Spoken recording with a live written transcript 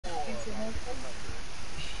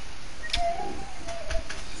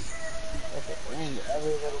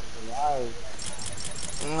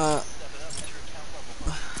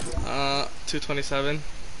227.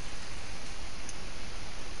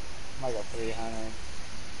 I got 300.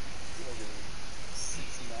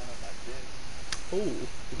 Ooh.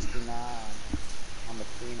 69. I'm a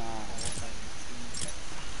 39.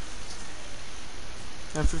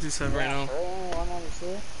 I'm 57 right now.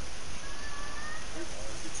 192.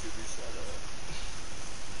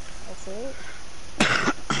 That's it.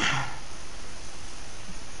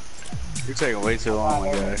 You're taking way too long,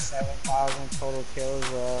 my guy. 7,000 total kills.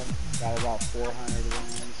 Got about 400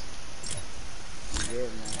 wins. Yeah,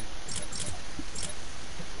 man.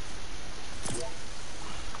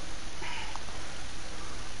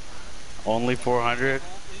 Only 400?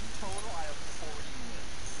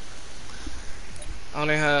 I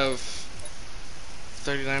only have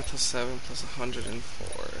 39 plus 7 plus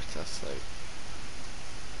 104. That's like,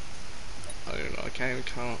 I don't even know. I can't even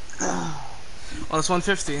count. Oh, that's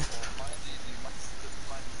 150.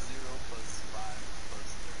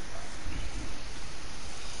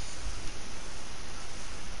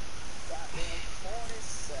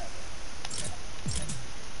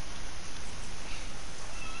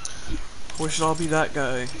 We should all be that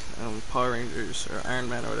guy. Power Rangers or Iron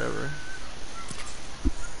Man or whatever.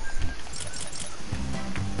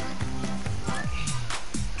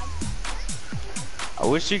 I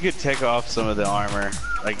wish you could take off some of the armor.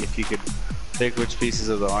 Like if you could pick which pieces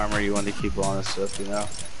of the armor you want to keep on and stuff, you know?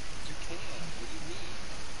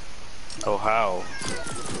 Oh, how?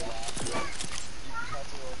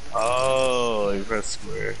 Oh, you press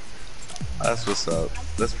square. That's what's up.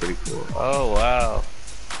 That's pretty cool. Oh, wow.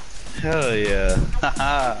 Hell yeah.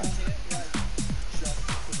 Haha.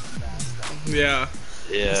 Yeah.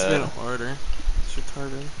 Yeah. It's been harder. It's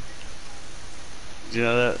retarded. Do you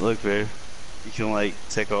know that? Look, babe. You can like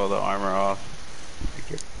take all the armor off.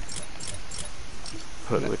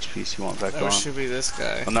 Put which piece you want back on. That should be this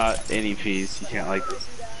guy. Well, not any piece. You can't like this.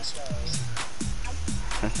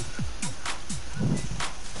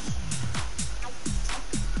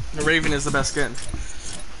 The Raven is the best skin.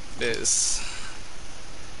 It is.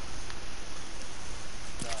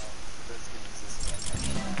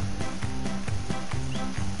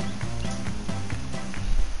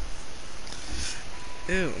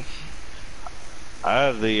 Ew. I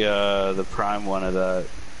have the prime one of that.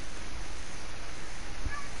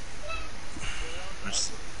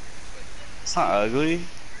 It's not ugly.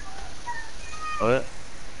 What?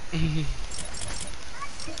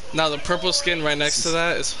 Now the purple skin right next to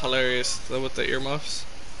that is hilarious. With the earmuffs.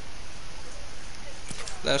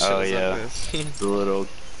 That shit Oh is yeah, ugly. the little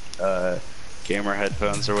gamer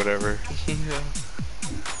headphones or whatever. Yeah.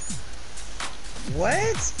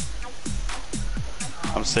 What?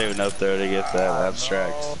 I'm saving up there to get that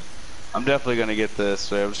abstract. I'm definitely gonna get this,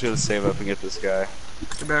 so I'm just gonna save up and get this guy.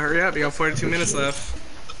 You better hurry up. You got 42 minutes left.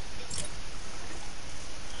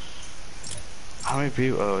 How many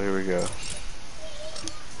people? Oh, here we go.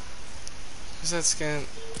 Who's that skin?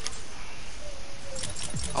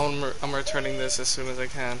 I'm returning this as soon as I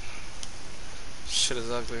can. Shit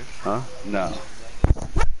is ugly. Huh? No.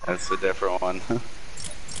 That's a different one.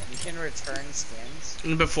 You can return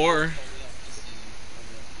skins? Before.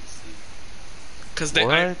 Cause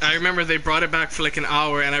I remember they brought it back for like an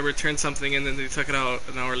hour and I returned something and then they took it out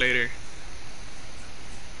an hour later.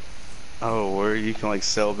 Oh, where you can like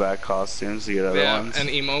sell back costumes to get other ones? And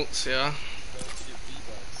emotes, yeah.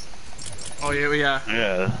 Oh yeah, yeah.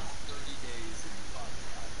 Yeah.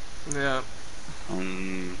 Yeah.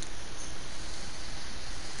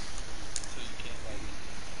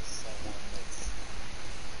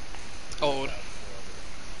 Old.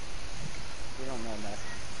 We don't know nothing.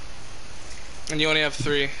 And you only have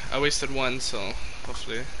 3. I wasted 1, so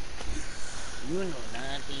hopefully. You know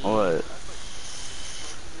nothing. What?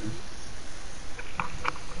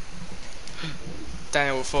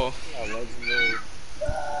 Daniel, we're full. Yeah, legendary.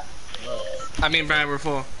 I mean, Brian, we're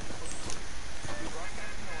full.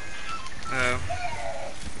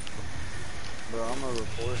 Bro, I'm gonna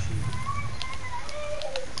report you.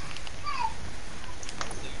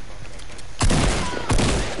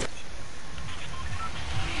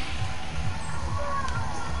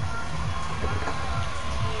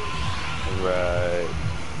 Right.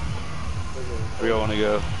 Where y'all wanna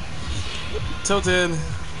go? Tilted.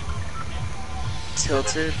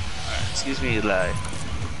 Tilted? Excuse me, Eli.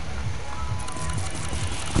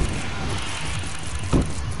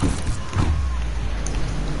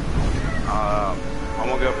 I'm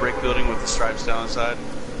gonna go brick building with the stripes down the side.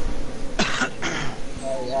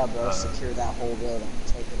 Oh yeah, bro, secure that whole building.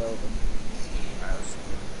 Take it over.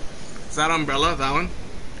 Is that umbrella? That one?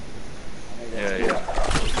 Yeah, yeah.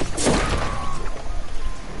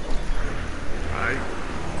 Alright.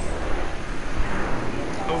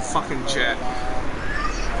 Oh fucking jet.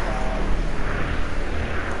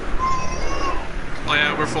 Oh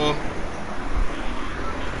yeah, we're full.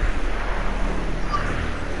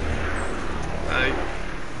 Alright.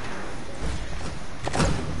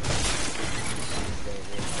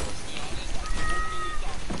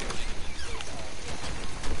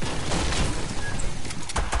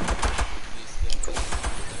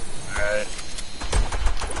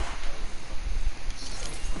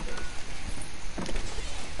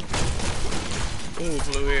 Ooh,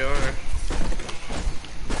 blue AR.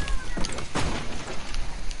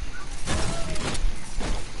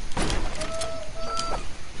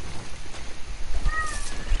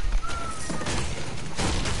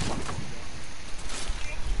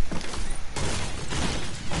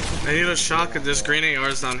 I need a shotgun. There's green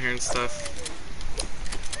ARs down here and stuff.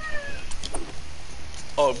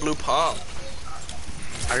 Oh, blue pump.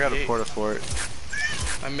 I got a porta fort.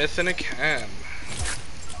 I'm missing a cam.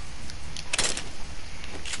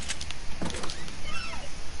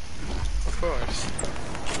 Of course.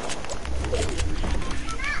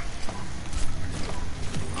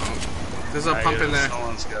 There's a pump in there.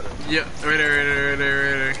 Someone's got it. Yeah, right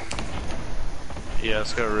there. Yeah,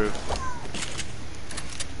 let's go roof.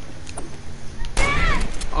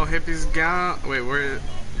 Oh, hippie's gone. Wait, where?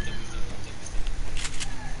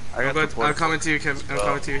 I'm coming to you, Kev. I'm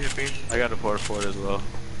coming to you, hippie. I got a porta fort as well.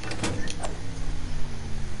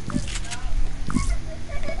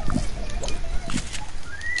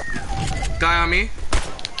 Guy on me.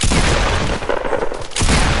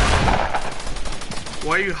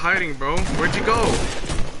 Why are you hiding, bro? Where'd you go?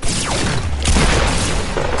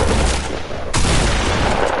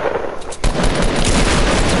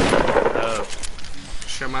 Oh.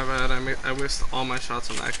 Shit, my bad. I missed all my shots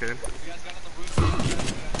on that kid.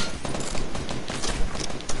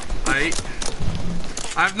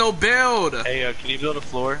 I have no build. Hey, can you build a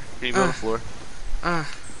floor? Can you build a floor? I'm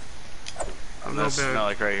no This, build. no,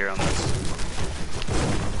 like right here on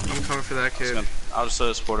this. I'm coming for that kid. I'll just throw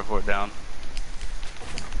this porta fort down.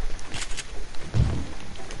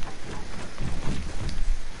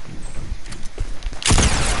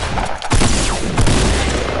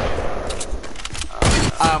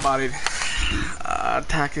 I'm bodied.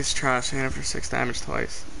 Attack is trash. I hit him for 6 damage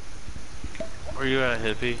twice. Where you at,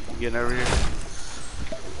 hippie? You getting over here?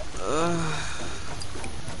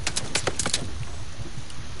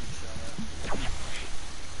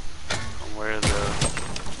 Where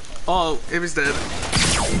the? Oh, it was dead.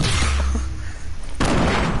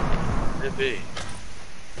 Hippie.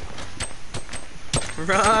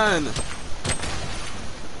 Run!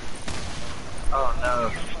 Oh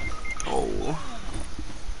no. Oh.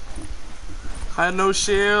 I had no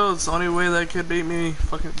shields. Only way that kid beat me.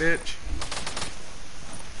 Fucking bitch.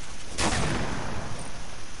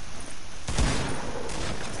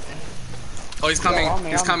 Oh, he's coming. Yo,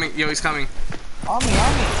 He's coming. Yo, he's coming. On me.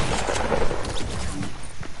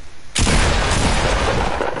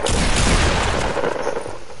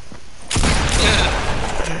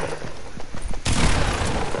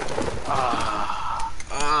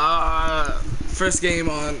 First game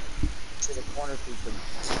on. To the corner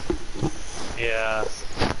people. Yeah.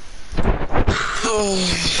 Oh,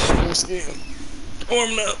 first game.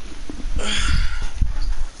 Warming up.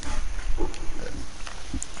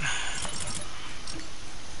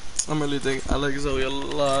 I'm really think I like Zoe a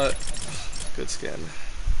lot. Good skin.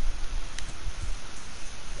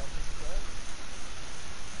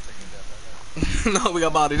 No, we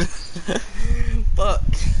got bodied. Fuck.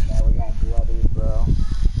 Yeah, we got bloody, bro.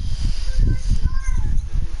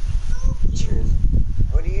 Cheers.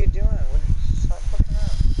 What are you doing? Stop fucking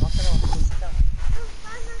around. Knock it off. Sit down.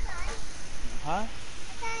 Huh?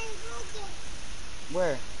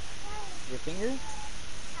 Where? Your finger?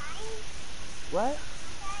 What?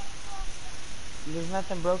 There's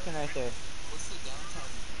nothing broken right there.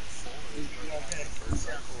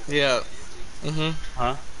 Yeah. Mhm.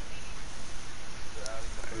 Huh?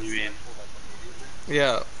 What do you mean?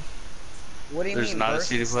 Yeah. What do you There's mean? not a Burst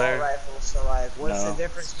CD assault player? rifle, so like, what's No. the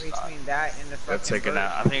difference between that and the fucking Got taken burst?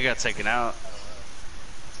 out. I think it got taken out.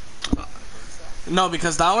 No,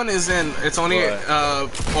 because that one isn't. It's only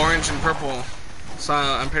What? orange and purple. So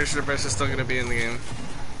I'm pretty sure the burst is still gonna be in the game.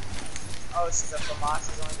 Oh, so the FAMAS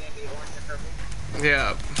is only gonna be orange and purple?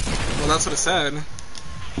 Yeah. Well, that's what it said.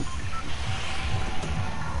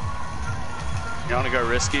 You wanna go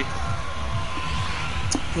risky?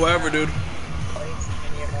 Whatever, dude.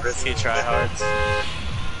 Risky tryhards.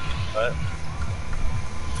 What?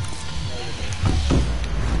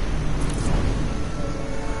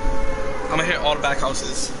 I'm gonna hit all the back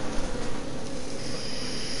houses.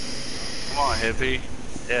 Come on, hippie.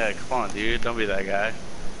 Yeah, come on, dude. Don't be that guy.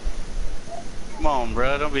 Come on,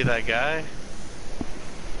 bro. Don't be that guy.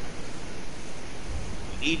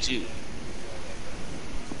 Need you.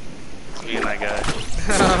 Being that guy.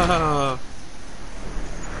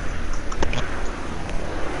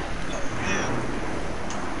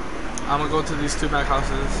 I'm gonna go to these 2 back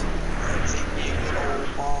houses.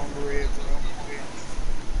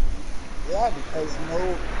 Yeah, because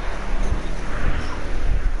no.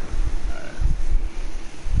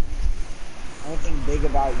 Only thing big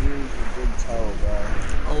about you is your big toe, bro.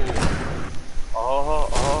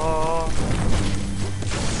 Oh.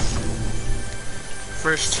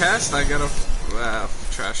 First chest, I get a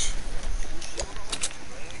trash.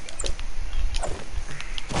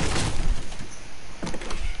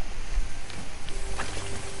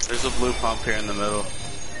 There's a blue pump here in the middle.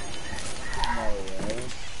 No way.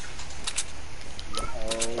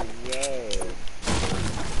 Oh yeah.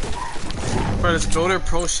 Bro, this builder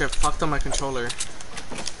pro shit fucked up my controller.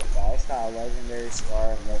 Yeah, it's got a legendary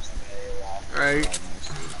scar and legendary rock. Right.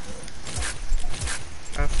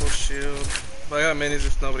 I have full shield. But I got minis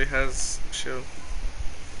if nobody has shield.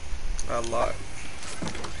 A lot.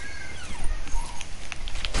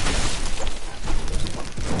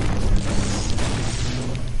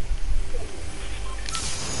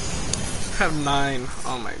 I have 9.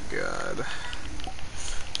 Oh my god.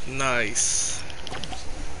 Nice.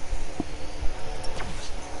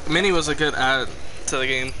 Mini was a good add to the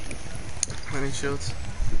game. Mini shields.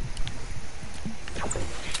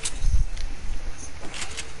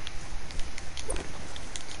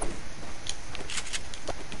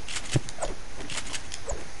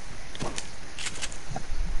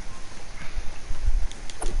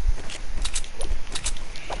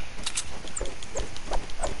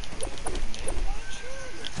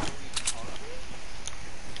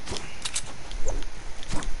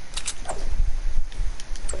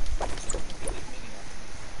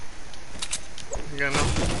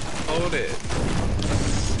 Hold it.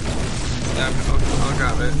 Yeah, I'll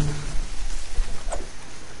grab it.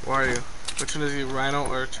 Where are you? Which one is he, Rhino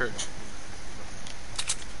or Church?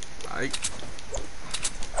 I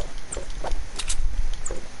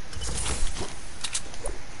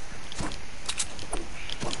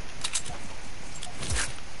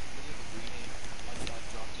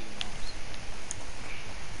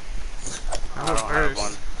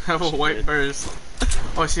have a white burst.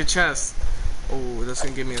 Oh, I see a chest. Oh, that's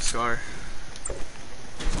gonna give me a scar.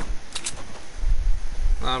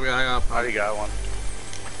 I already got one.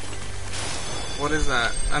 What is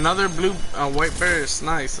that? Another blue, white burst.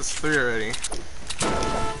 Nice, that's 3 already. Is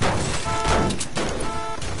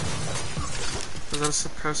that a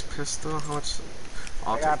suppressed pistol? How much?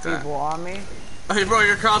 I'll take that. People on me. Hey, bro,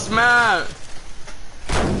 you're across map.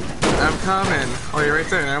 I'm coming. Oh, you're right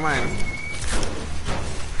there. Never mind.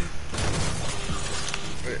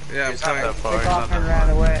 Yeah, I'm coming. Took off and ran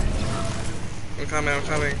away. I'm coming.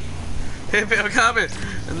 Hey, I'm coming.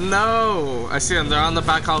 No, I see them. They're on the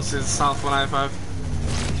back houses, south 195.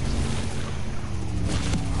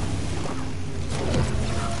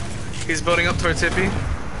 He's building up towards Hippie.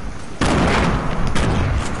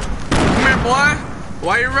 Come here, boy.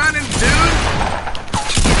 Why you running, dude?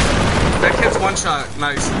 That kid's one shot.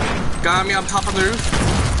 Nice. Got me on top of the roof.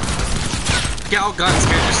 Get all guns,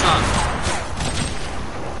 get your stuff.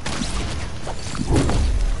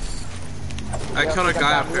 I killed a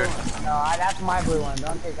guy up here. No, that's my blue one.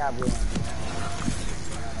 Don't take that blue one.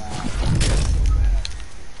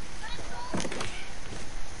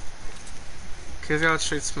 Kids got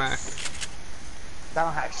straight smack. I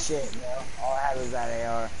don't have shit, bro. All I had was that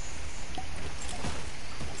AR.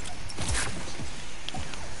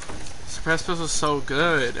 Suppressed pistol was so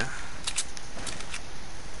good.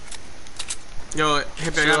 Yo,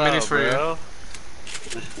 Hippie, I got minis for you.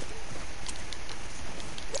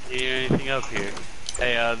 You hear anything up here?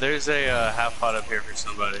 Hey, there's a half pot up here for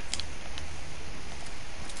somebody.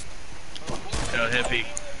 Yo, Hippie.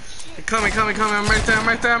 Coming. I'm right there.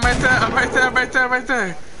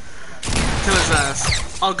 Kill his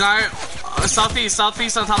ass. Oh, guy. Southeast on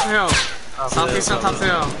top of the hill. Southeast on top of the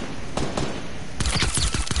hill.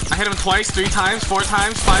 I hit him twice, 3 times, 4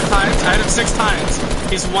 times, 5 times. I hit him 6 times.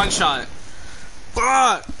 He's one shot.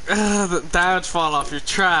 Fuck! The damage fall off. You're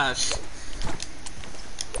trash.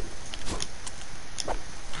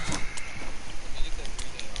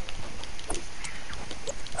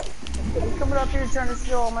 He's coming up here trying to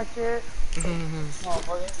steal all my shit.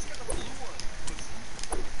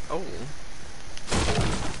 Oh.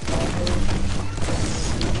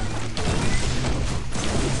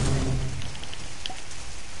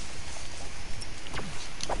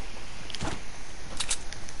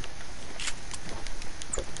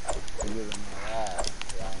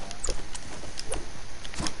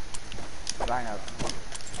 rhino.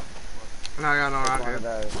 No, I got no Take one of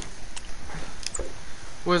rocket. those.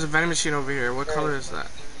 Where's a vending machine over here? What color is that?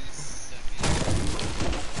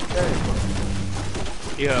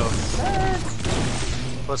 Yo.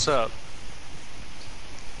 What's up?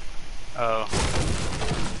 Oh.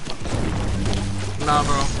 Nah,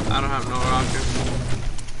 bro. I don't have no rockets.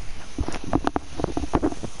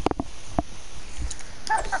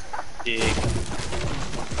 Yeah.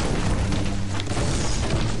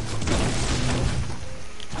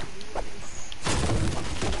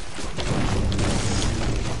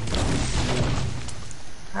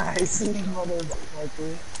 I see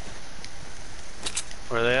motherfucker.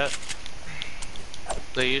 Where they at?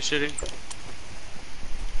 They you shooting?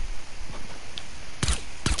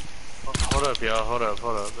 Hold up, y'all. Hold up,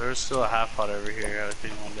 hold up. There's still a half pot over here. I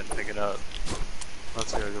think one didn't pick it up.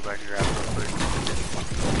 Let's go back and grab it real quick.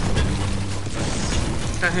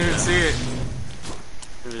 I didn't even see it.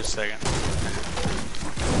 Give me a second.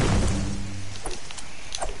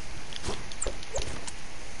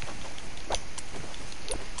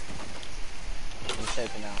 I'm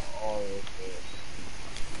taking out all of this.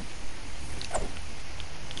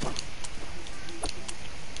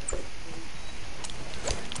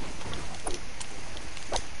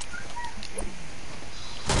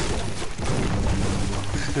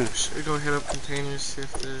 Should we go hit up containers, see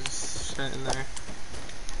if there's shit in there?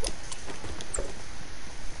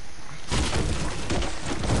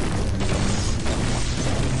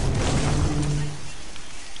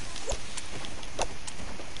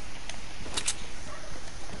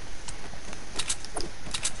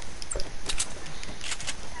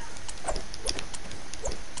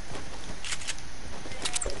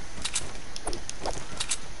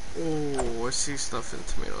 Oh, I see stuff in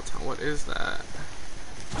Tomato Town. What is that?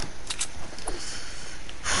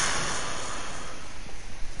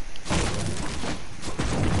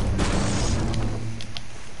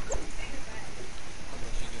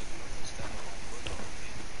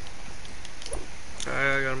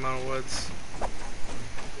 I got a Mountain Woods.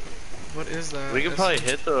 What is that? We can probably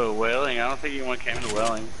hit the whaling. I don't think anyone came to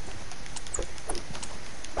whaling.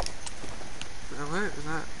 What is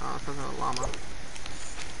that? Oh, I thought that was a llama.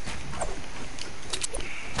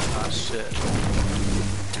 Oh shit.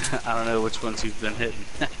 I don't know which ones you've been hitting.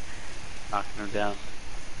 Knocking them down.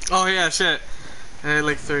 Oh yeah, shit. I hit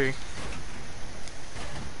like 3.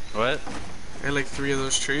 What? I hit like 3 of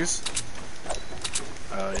those trees.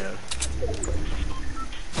 Oh yeah.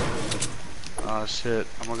 Oh shit.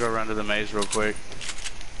 I'm gonna go run to the maze real quick.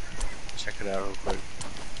 Check it out real quick.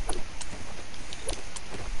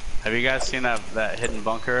 Have you guys seen that hidden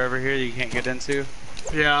bunker over here you can't get into?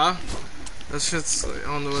 Yeah. That shit's, I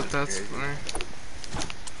don't know what that's for.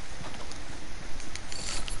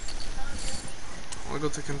 I'll go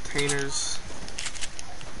to containers.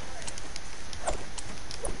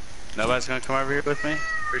 Nobody's gonna come over here with me?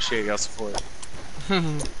 Appreciate y'all support.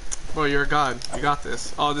 Bro, you're a god. You got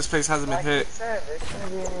this. Oh, this place hasn't been Like hit. I said, there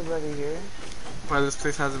shouldn't be anybody here. Bro, this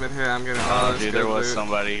place hasn't been hit. I'm getting all Oh this dude, good there was loot.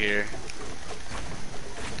 somebody here.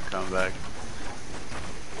 Come back.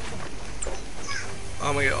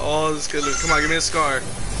 I'm gonna get all this good loot. Come on, give me a scar.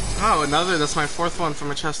 Oh, another. That's my 4th one from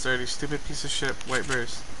a chest already. Stupid piece of shit. White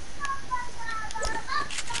burst.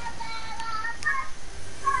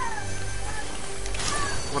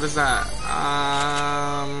 What is that?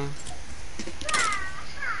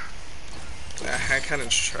 Yeah, hand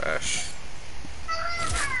cannon's trash.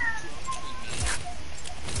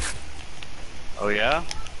 Oh yeah?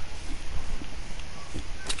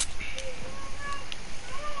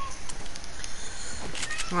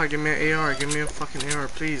 Come on, give me an AR. Give me a fucking AR,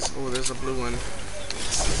 please. Oh, there's a blue one.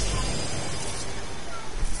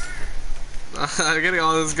 I'm getting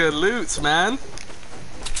all this good loot, man.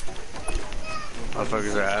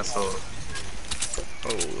 Motherfuckers are assholes.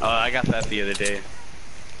 Oh. Oh, I got that the other day.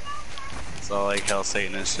 It's all like hell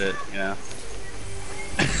Satan and shit, you know?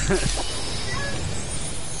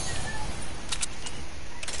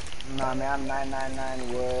 Nah, man, I'm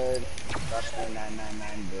 999 wood. Roughly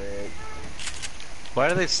 999 brick. Why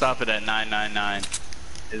do they stop it at 999?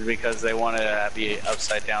 Is it because they want to be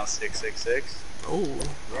upside down 666? Oh.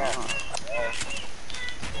 Yeah.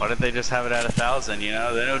 Why did they just have it at 1,000, you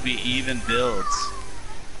know? Then it would be even builds.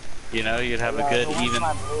 You know, you'd have a good even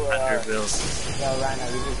 100 builds. Yo, Rhino,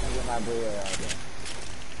 you just gonna get my blue arrow again.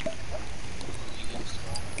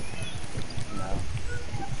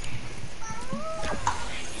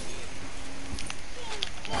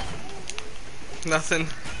 No. Nothing.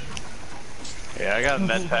 Yeah, I got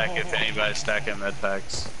med pack if anybody's stacking med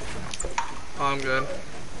packs. Oh, I'm good.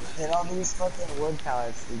 Hit all these fucking wood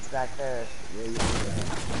pallets. It's back there.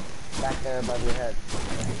 Back there above your head.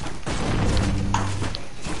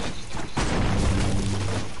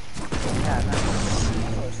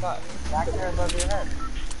 Back there above your head.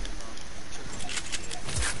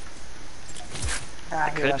 I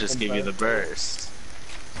could just give you the burst,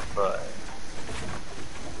 but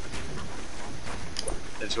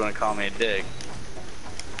did you want to call me a dick?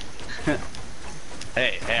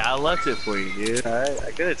 hey, I left it for you, dude. Alright,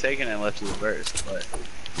 I could have taken it and left you the burst, but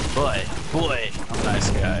boy, I'm a nice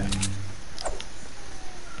guy.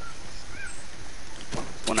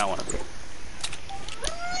 When I want to be.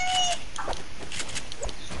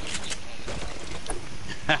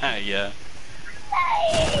 Yeah.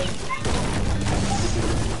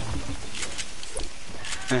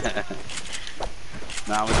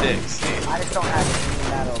 Nah, I'm a dick. See? I just don't have any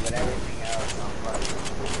metal, but everything else I'm fucking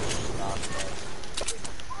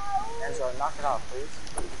Enzo, knock it off, please.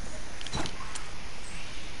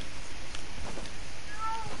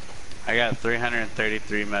 I got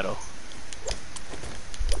 333 metal.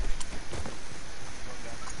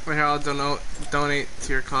 Right here, I'll donate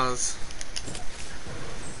to your cause.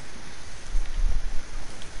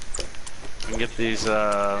 We can get these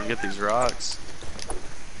rocks.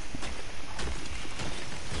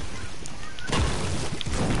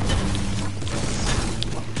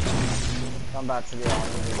 I'm about to be on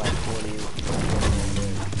like 40.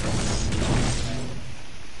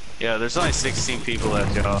 Yeah, there's only 16 people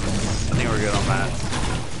left, y'all. I think we're good on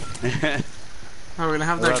that. Oh, we're gonna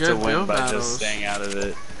have We're that about to good win build by battles. just staying out of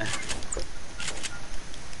it.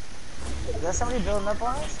 Is that somebody building up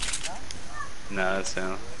on us? No? No, that's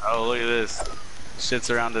him. Oh, look at this.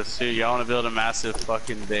 Shit's around us too. Y'all want to build a massive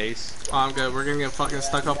fucking base? Oh, I'm good. We're gonna get fucking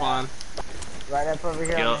stuck up on. Right up over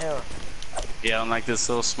here on the hill. Yeah, on like this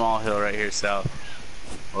little small hill right here south.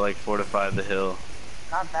 We'll like fortify the hill.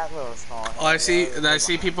 Not that little small. Oh, I see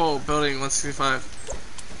people building 165.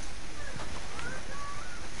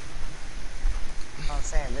 I'm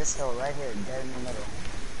saying this hill right here, dead in the middle.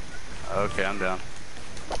 Okay, I'm down.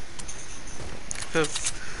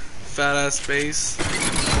 Fat ass base.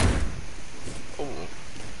 Oh.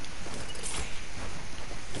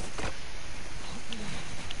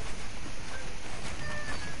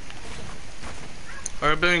 Are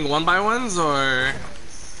we building one by ones or?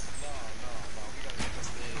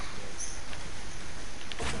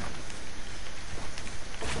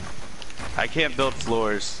 I can't build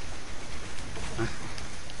floors.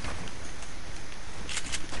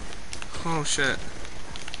 Oh shit.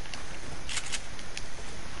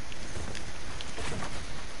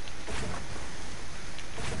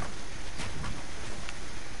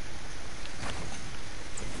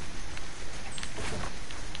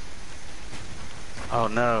 Oh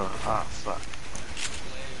no. Oh fuck.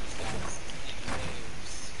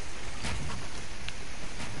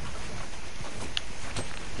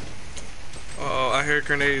 Oh, I hear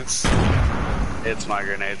grenades. It's my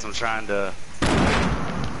grenades. I'm trying to.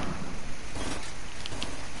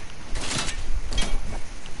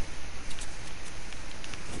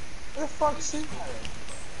 Where the fuck's he?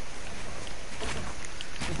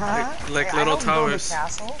 Like Hey, little I don't towers. Build a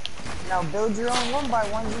castle. Now build your own one by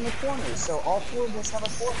ones in the corners, so all four of us have a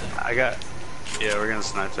fort. I got. Yeah, we're gonna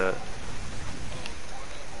snipe that.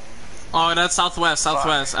 Oh, that's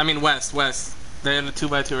southwest. I mean west. They're in the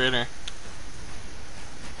 2x2 right there.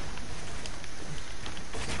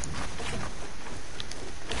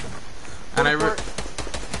 And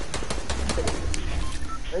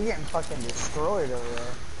They're getting fucking destroyed over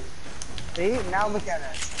there. See, now look at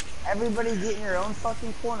us. Everybody get in your own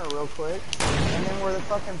fucking corner real quick, and then we're the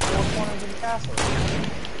fucking four corners of the castle.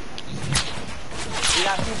 We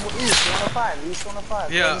got people east 105, east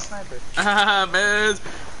 105. Yeah. Sniper. Ah, man.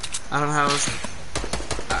 I don't know how it's...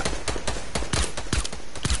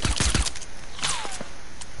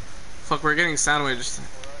 Fuck, we're getting sandwiched.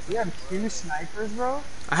 You have 2 snipers, bro?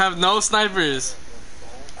 I have no snipers.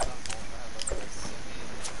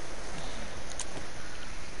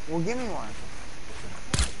 Well, give me one.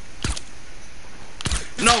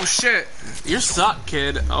 No shit. You suck,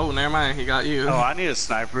 kid. Oh, never mind. He got you. Oh, I need a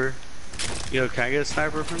sniper. Yo, can I get a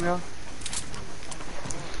sniper from y'all?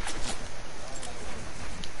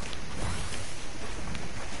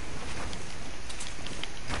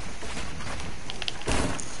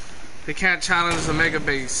 They can't challenge the mega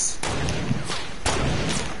base.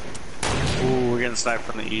 Ooh, we're getting sniped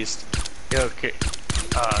from the east. Yo, okay.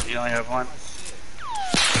 You only have one?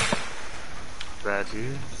 Bad,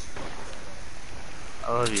 dude.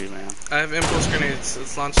 I love you, man. I have impulse grenades.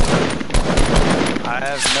 Let's launch them. I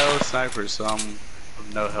have no snipers, so I'm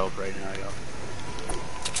of no help right now, y'all.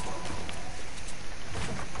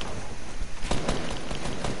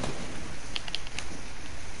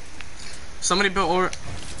 Somebody built over...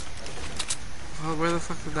 Oh, where the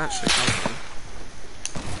fuck did that shit come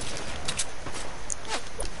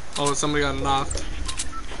from? Oh, somebody got knocked.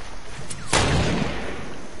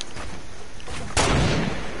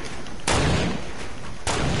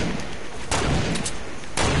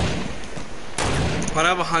 But I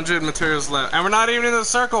have 100 materials left. And we're not even in the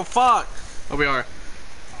circle, fuck! Oh, we are.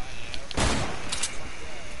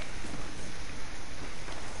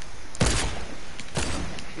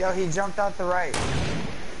 Yo, he jumped out the right.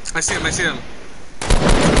 I see him, I see him.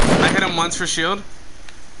 I hit him once for shield.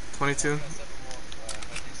 22.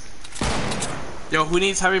 Yo, who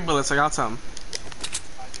needs heavy bullets? I got some.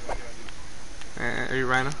 Are you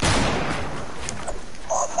Rhino?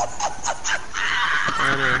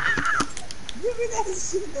 Right here. Give me that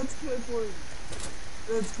shit, that's clipboard.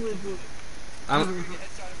 That's clipboard.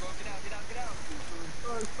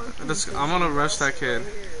 I'm gonna rush that kid.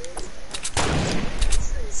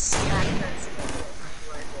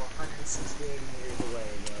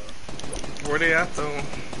 Where they at though?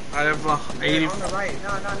 I have 80. On the right. No,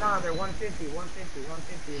 they're 150,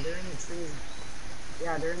 150. They're in the trees.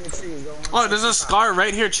 Yeah, they're in the trees. Oh, there's a scar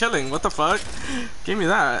right here chilling. What the fuck? Give me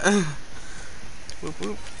that. Whoop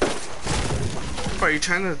whoop. Bro, are you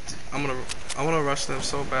trying to? I wanna rush them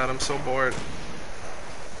so bad. I'm so bored.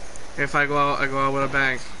 If I go out with a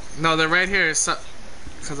bang. No, they're right here. So,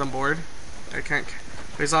 cause I'm bored. I can't.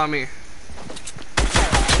 He's on me.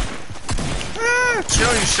 Ah,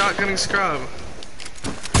 chill, you shotgunning scrub.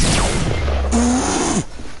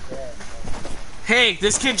 Hey,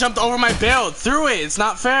 this kid jumped over my build. Through it. It's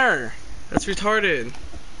not fair. That's retarded.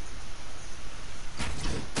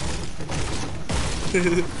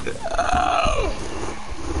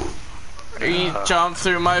 He jumped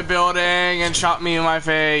through my building and shot me in my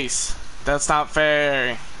face. That's not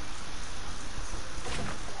fair.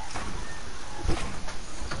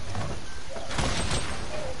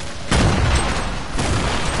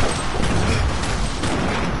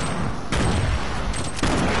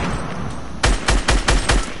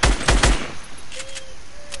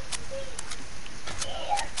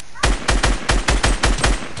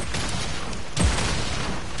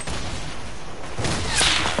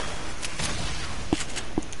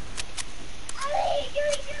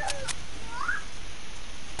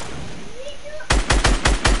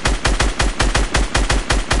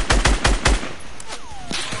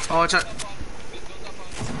 Oh, watch out.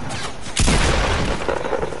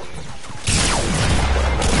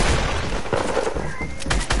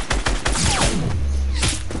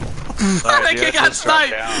 That kid got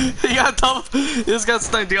sniped. He got double. He just got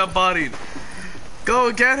sniped. He got bodied.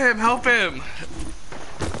 Go get him. Help him.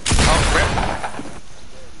 Oh, rip.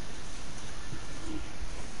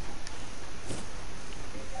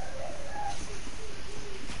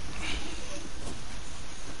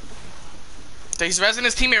 He's rezzing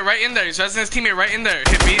his teammate right in there. Hit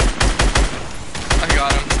beat. I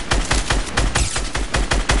got him.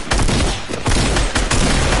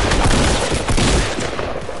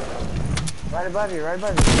 Right above you.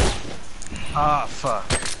 Ah, fuck.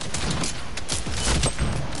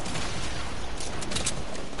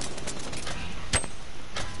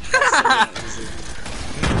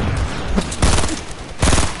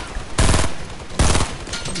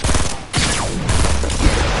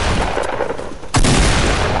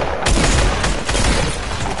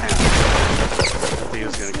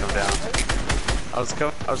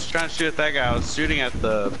 I was trying to shoot at that guy. I was shooting at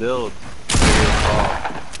the build.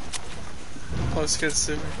 Oh, it's good,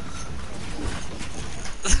 super.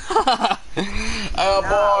 I'm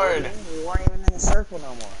bored. You weren't even in the circle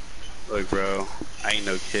no more. Look, bro, I ain't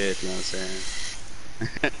no kid, you know what I'm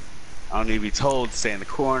saying? I don't need to be told to stay in the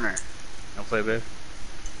corner. Don't play, babe.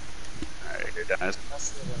 Alright, you're done.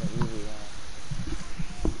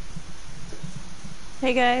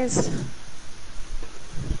 Hey guys.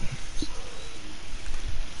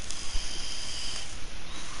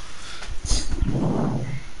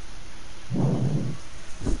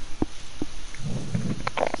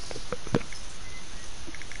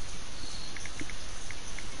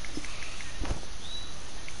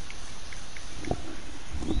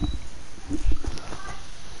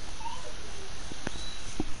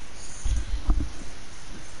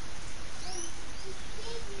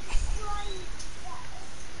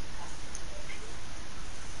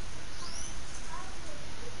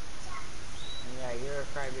 Yeah, you're a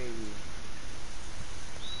crybaby.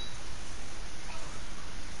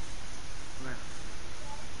 Come here.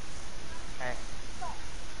 Hey.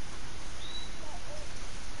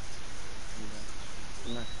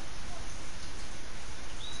 Come here.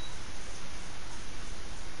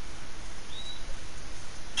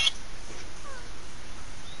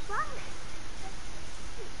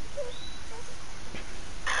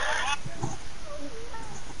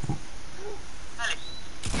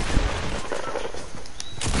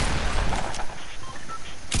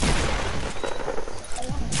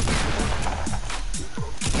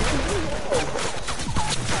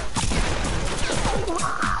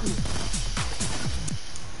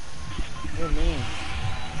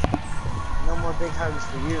 big hugs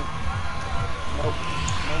for you. Nope.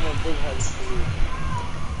 No more big hugs for you.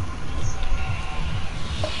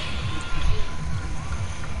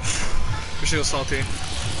 You're still salty.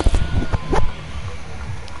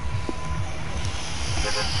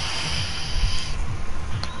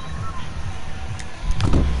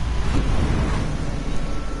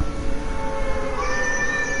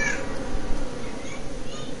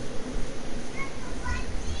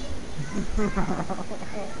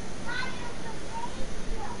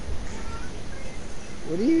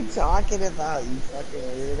 What are you talking about, you fucking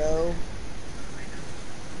weirdo?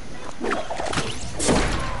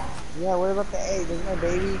 Yeah, what about the egg? There's no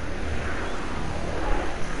baby?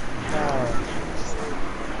 No.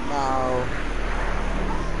 No.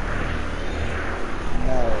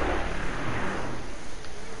 No.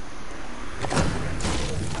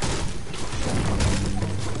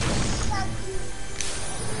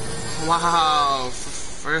 Wow,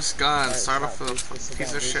 first gun. Alright, Start stop, off please. with Sit a piece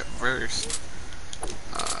down, of please. shit first.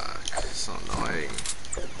 So annoying.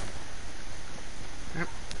 Yep.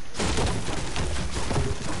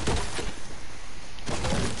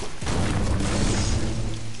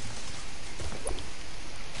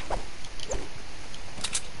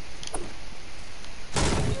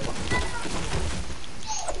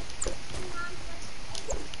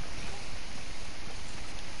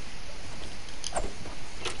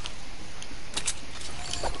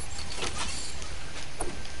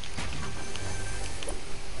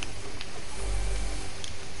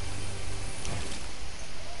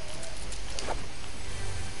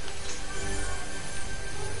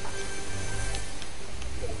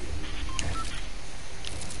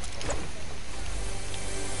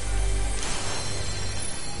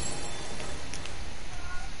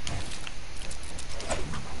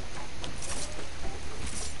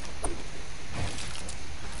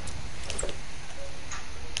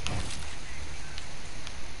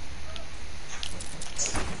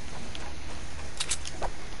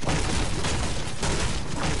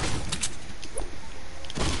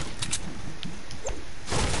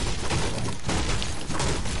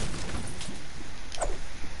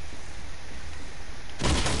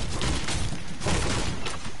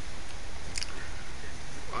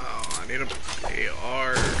 Wow, I need a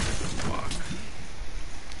AR. Fuck.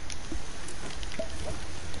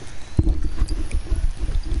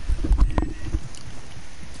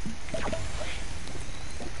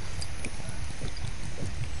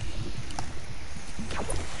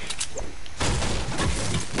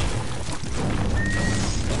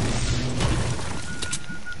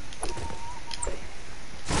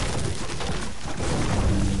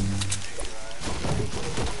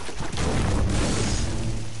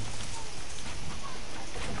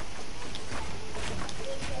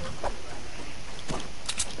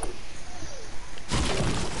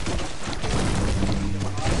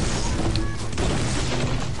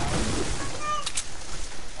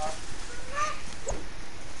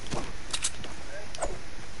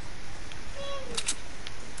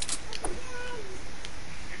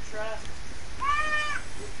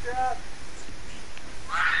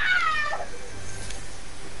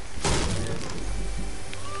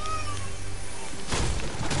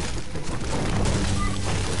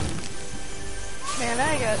 Man,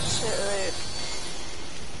 I got shit right.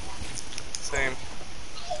 Same.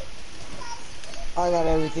 I got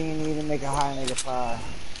everything you need to make a high nigga pie.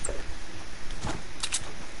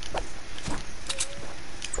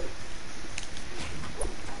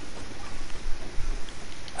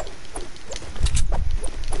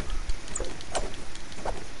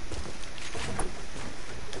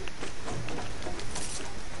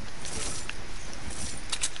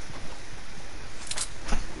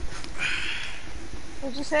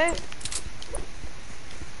 What'd you say?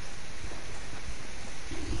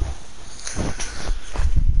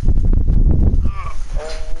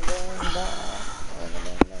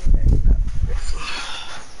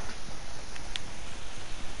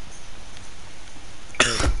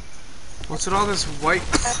 What's with all this white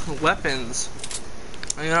weapons?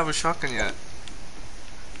 I don't have a shotgun yet.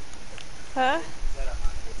 Huh?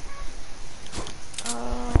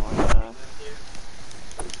 Oh,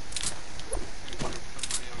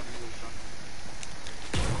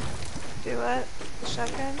 do what? The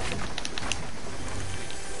shotgun?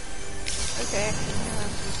 Okay.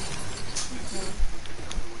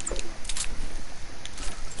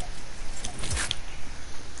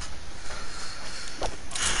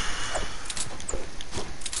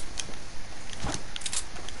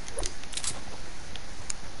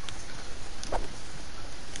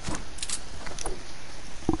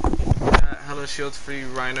 Hello shield free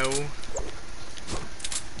rhino.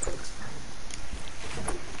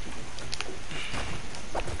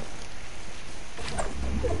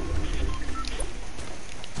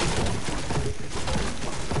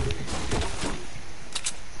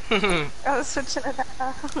 I was switching it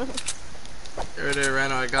out. Right there,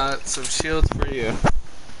 Rhino. I got some shields for you.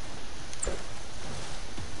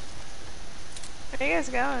 Where are you guys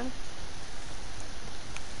going?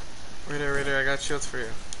 Right there. I got shields for you.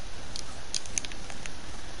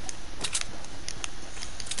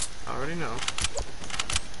 I already know.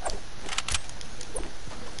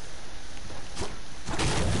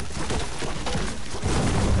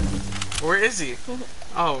 Where is he?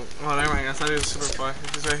 Oh, never mind. I thought he was super far.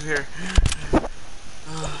 He's right here.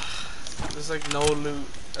 There's like no loot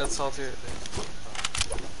at Salty.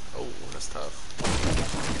 Oh, that's tough.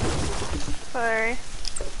 Sorry.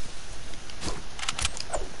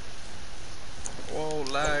 Whoa,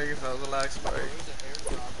 lag. That was a lag spike.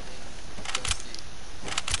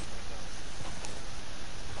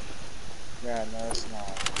 Yeah, no, it's not.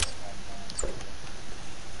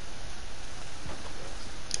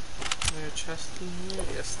 Is there a chest in here?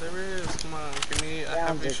 Yes, there is. Come on, give me a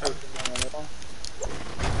heavy shot.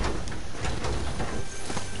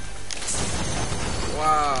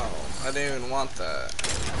 Wow, I didn't even want that.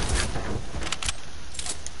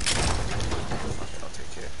 Fuck it, I'll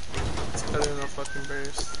take it. It's better than a fucking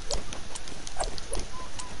burst.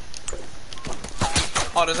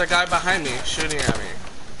 Oh, there's a guy behind me shooting at me.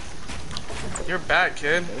 You're bad,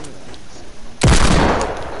 kid.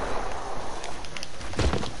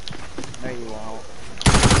 No, you won't.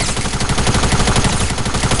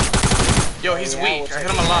 Yo, he's weak. I hit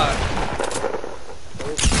him a lot.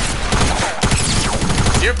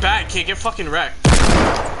 You're bad, kid. Get fucking wrecked.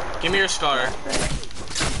 Give me your scar.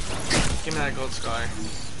 Give me that gold scar.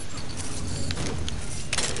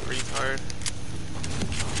 Retard.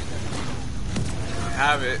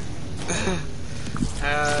 Have it.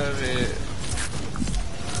 Have it.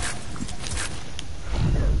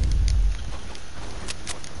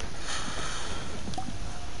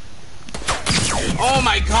 Oh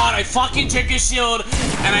my god, I fucking take a shield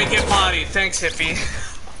and I get bodied. Thanks, hippie.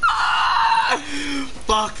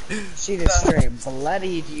 Fuck. She just straight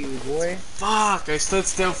bloodied you, boy. Fuck, I stood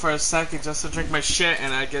still for a second just to drink my shit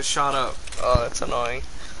and I get shot up. Oh, that's annoying.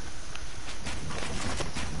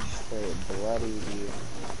 Straight bloodied you.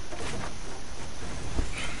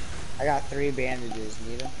 I got 3 bandages,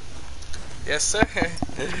 need them? Yes, sir.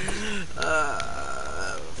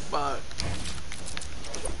 Fuck.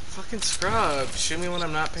 Fucking scrub. Shoot me when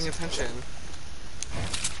I'm not paying attention.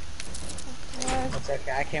 It's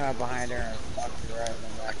okay, I came up behind her and fucked her right in the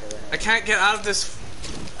back of her head. I can't get out of this.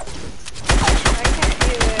 I can't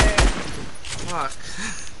either. Fuck.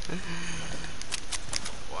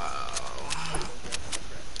 Wow.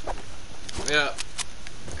 Yeah.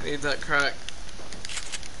 I need that crack.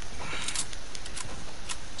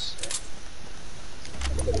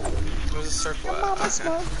 Where's the circle at?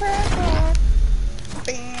 Okay.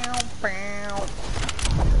 Bow, bow.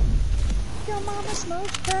 Your mama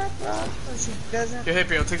smokes crack rock, but she doesn't. Yo,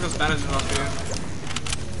 hippie, I'll take those bandages off you.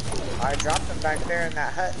 I dropped them back there in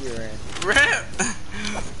that hut you were in. RIP!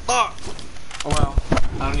 Fuck! Oh well.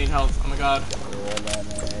 I don't need health. Oh my god.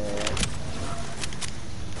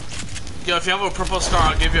 Yo, if you have a purple scar,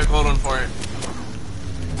 I'll give you a gold one for it.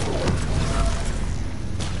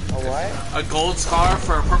 A what? A gold scar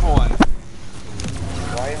for a purple one.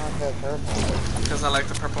 Why you want the purple? Because I like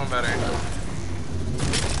the purple one better.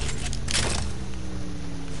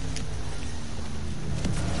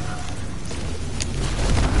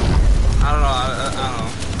 I don't know, I don't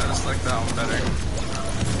know. I just like that one better.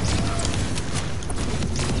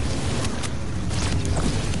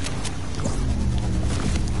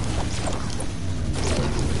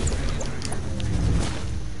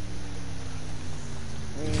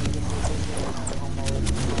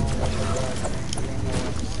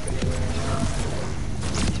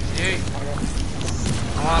 Yay.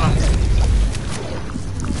 I want him.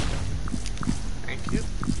 Thank you.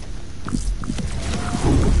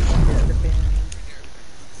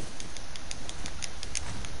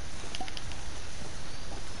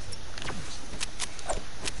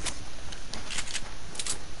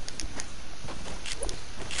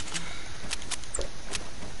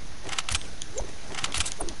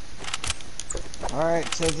 Alright,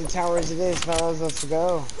 Tilted Towers it is, fellas. Let's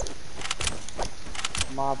go.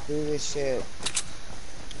 Mob through this shit.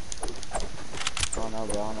 Oh no,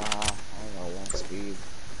 bro. I don't know how. I only got 1 speed.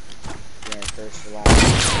 Getting first for last.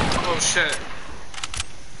 Oh shit.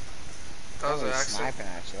 That was an accident.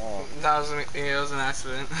 Sniping at you. Oh. That was an, yeah, it was an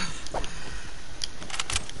accident.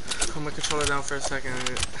 Put my controller down for a second.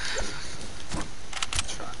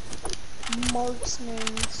 Try.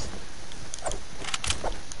 Marksmans.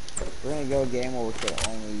 We're gonna go a game where we can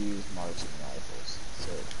only use marksman rifles.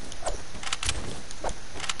 So,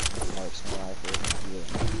 marksman personal rifles.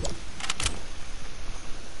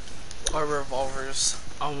 Yeah. Or revolvers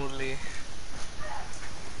only.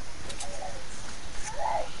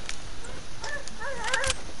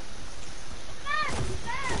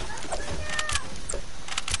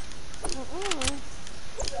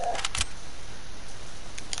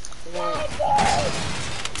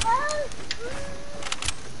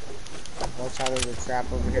 Watch out, there's a trap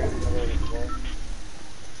over here in the middle of the floor.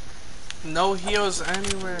 No heals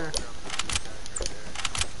anywhere.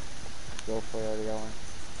 Go for it, already going.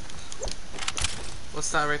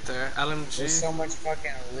 What's that right there? LMG. There's so much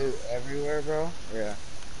fucking loot everywhere, bro. Yeah.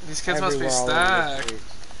 These kids must be Everywhere, all over the stacked.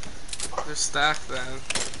 streets. They're stacked then.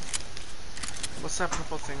 What's that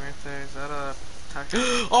purple thing right there? Is that a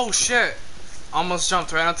oh shit! Almost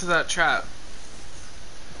jumped right onto that trap.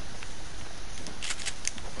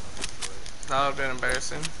 That would have been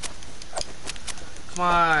embarrassing. Come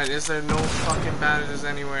on, is there no fucking bandages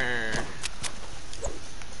anywhere?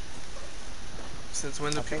 Since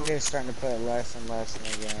when do I think people they're starting to put less and less in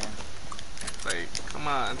the game. like? Come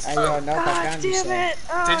on. Hey, yo, nope, I God found you, damn son. it!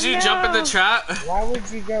 Oh, Did you jump in the trap? Why would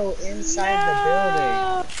you go inside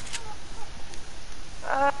the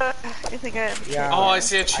I think I. building? Yeah. Oh, I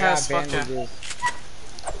see a I got chest. Fuck yeah. bandages.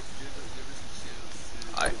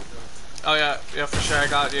 Oh yeah, yeah for sure. I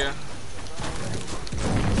got you.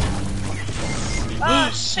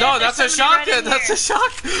 Oh shit! No, that's a shotgun. That's a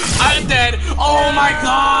shotgun. I'm dead. Oh my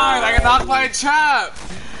god! I got knocked by a trap.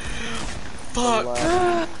 Fuck.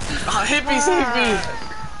 Hit me, save me.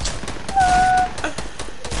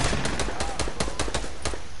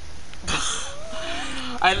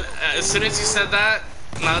 As soon as you said that,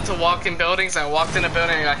 not to walk in buildings, I walked in a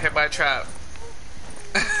building and got hit by a trap.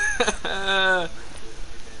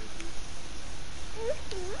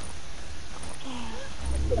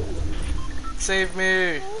 Save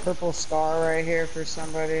me. Purple star right here for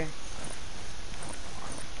somebody.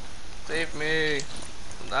 Save me.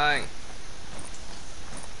 I'm dying.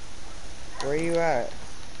 Where you at?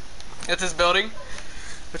 At this building.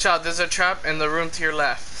 Watch out, there's a trap in the room to your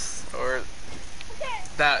left. Or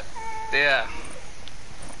that. Yeah.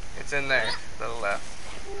 It's in there. To the left.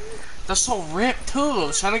 That's so ripped too. I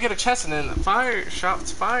was trying to get a chest and then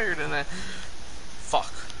shots fired and then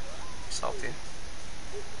fuck. Salty.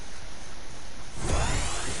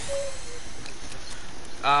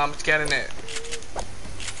 Getting it.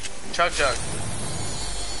 Chug jug.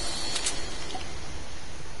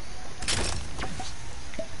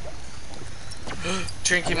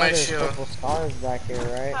 Drinking my There's shield. purple stars back here,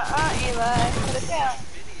 right? Eli, put it down.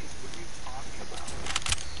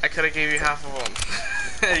 I could have gave you half of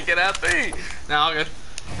them. You can have 3. No, all good.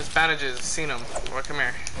 There's bandages. Seen them. Well, come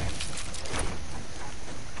here.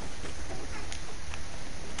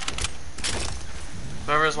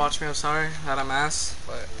 Whoever's watching me, I'm sorry that I'm ass,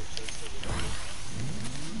 but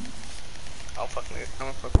I'm fucking you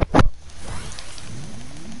up.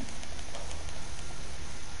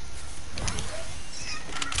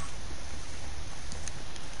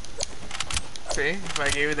 See, if I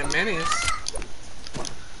gave you the minis,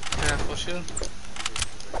 yeah, full shield.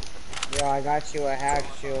 Yo, I got you a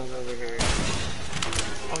half shield over here.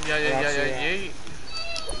 Oh yeah.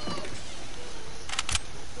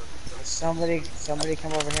 Somebody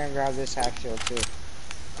come over here and grab this half shield too.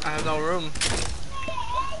 I have no room.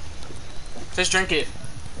 Just drink it.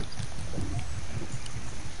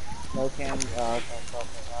 No can, cool.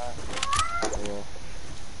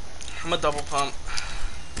 I'm a double pump.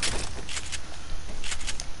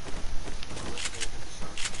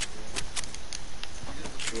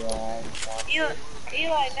 Yeah,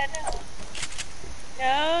 Eli, no. I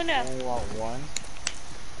only want one.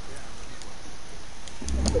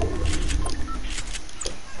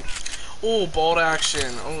 Oh, bolt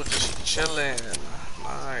action. Oh, just chilling.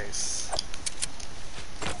 Nice.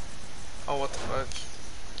 Oh, what the fudge?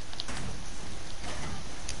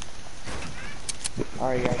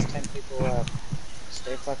 Alright guys, 10 people left.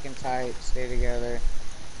 Stay fucking tight, stay together.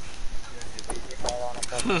 Keep your head on a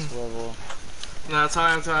fucking swivel. No, that's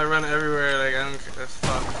how until I run everywhere. Like, I don't.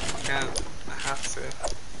 Fuck. I can't. I have to.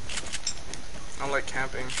 I don't like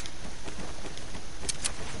camping.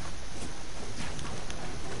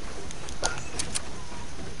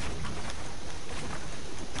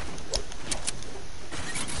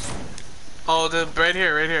 Oh, right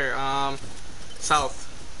here. South.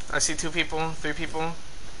 I see 2 people, 3 people.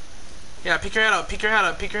 Yeah, peek your head up,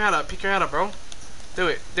 bro. Do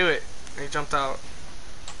it. He jumped out.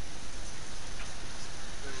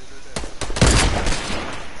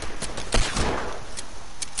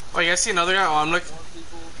 Oh, you guys see another guy? Oh, I'm looking.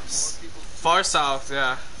 Far south,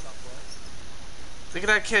 yeah. Look at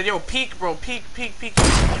that kid. Yo, peek, bro. Peek, peek, peek.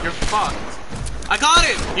 You're fucked. I got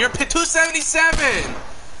it. You're 277.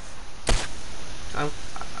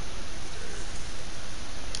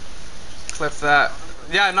 Clip that.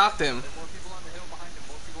 Yeah, I knocked him.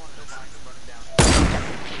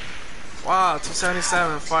 Wow,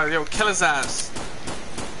 277. Fire. Yo, kill his ass.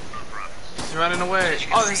 He's running away.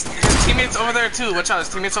 Oh, his teammates over there too. Watch out, his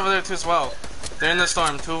teammates over there too as well. They're in the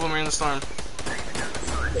storm. 2 of them are in the storm.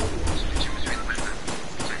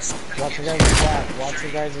 Watch your guys' back. Watch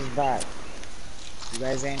your guys' back. You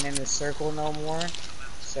guys ain't in the circle no more.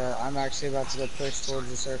 So I'm actually about to go push towards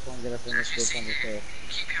the circle and get up in this bitch under kill.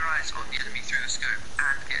 Keep your eyes on the enemy through the scope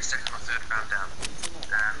and get a second or third round down.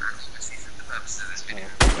 And obviously for the purposes of this video.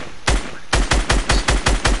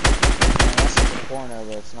 That's like a porno,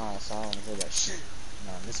 but it's not, so I don't want to hear that shit.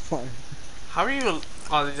 No, this point. How are you?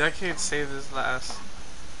 Oh, did that kid say this last?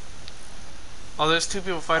 Oh, there's 2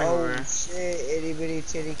 people fighting over here. Oh shit, itty bitty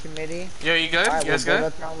titty committee. Yo, you good? Alright, You guys we'll good?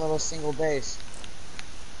 build up your own little single base.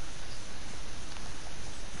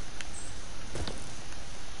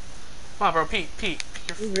 Come on, bro. Peek, peek.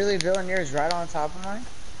 Peek You really building yours right on top of mine?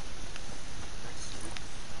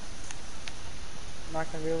 I'm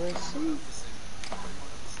not gonna be able to see.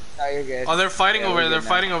 No, you're good. Oh, they're fighting Yeah, over we're here. They're good now.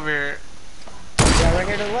 fighting over here. Yeah, right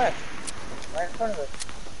here to the left. Right in front of us.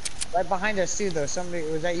 Right behind us too, though. Somebody,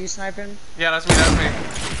 was that you sniping? Yeah, that's me. That's me.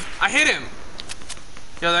 I hit him.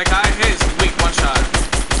 Yo, that guy hit is weak. 1 shot.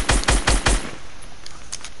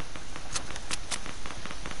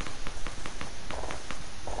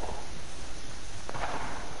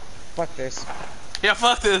 Fuck this. Yeah,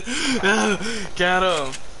 fuck this. Get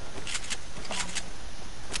him.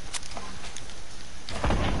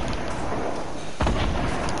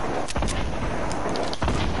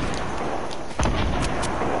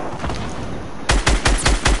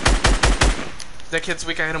 That kid's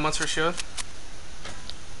weak. I hit him once for sure.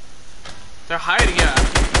 They're hiding, yeah.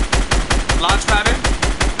 Launch padding.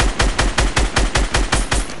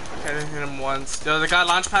 Okay, I didn't hit him once. Yo, the guy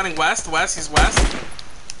launch padding west. He's west.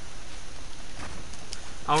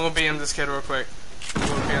 I'm gonna BM this kid real quick. I'm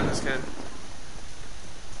gonna BM this kid.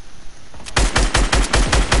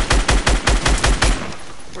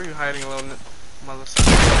 Where are you hiding, little motherfucker?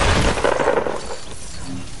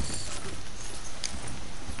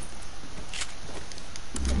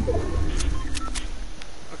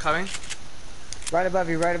 I'm coming. Right above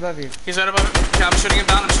you, right above you. He's right above it. Okay, I'm shooting him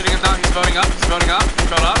down. He's voting up. He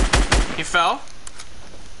fell up. He fell.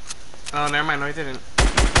 Oh, never mind. No, he didn't.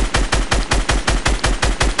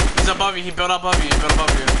 He's above you. He built above you.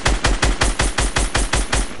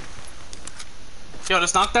 Yo,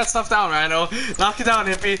 just knock that stuff down, Rhino. Knock it down,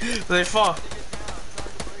 hippie. They fall.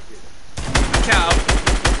 Okay,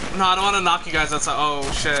 no, I don't want to knock you guys outside. Oh,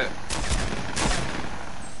 shit.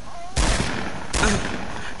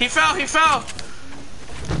 He fell.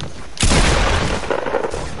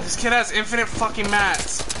 This kid has infinite fucking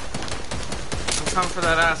mats. I'm coming for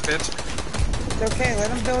that ass, bitch. It's okay, let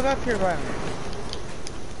him build up here by me.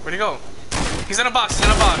 Where'd he go? He's in a box. He's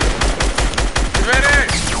ready.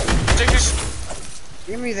 Take this.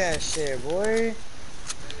 Give me that shit, boy.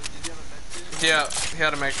 Yeah, he had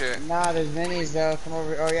to make it. Nah, there's minis though. Come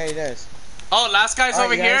over. Oh yeah, he does. Oh, last guy's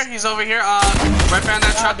over here. Guys. He's over here. Right behind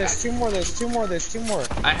that truck. There's two more.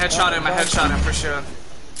 I headshot him. I headshot him for sure.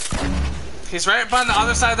 He's right behind the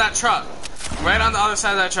other side of that truck. Right on the other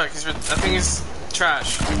side of that truck. I think he's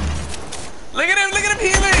trash. Look at him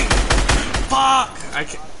healing. Fuck.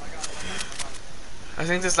 I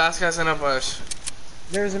think this last guy's in a bush.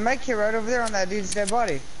 There's a med kit right over there on that dude's dead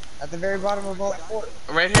body. At the very bottom of bullet 4.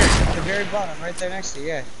 Right here. At the very bottom, right there next to you,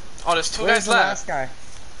 yeah. Oh, there's 2 Where's guys the left. last guy?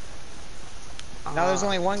 No, there's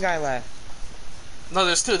only 1 guy left. No,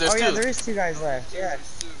 there's 2. There's 2. Yeah, there is 2 guys left, yeah.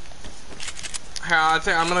 Here, I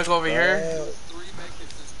think I'm gonna go over here.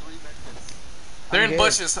 They're in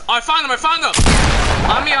bushes. Oh, I found them.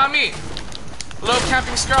 On me. Little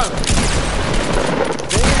camping scrub.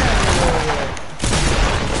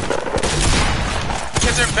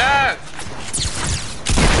 Kids are bad.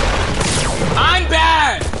 I'm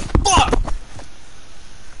bad. Fuck.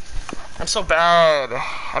 I'm so bad.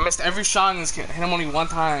 I missed every shot in this kid. Hit him only 1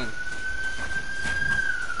 time.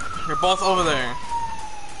 You're both over there.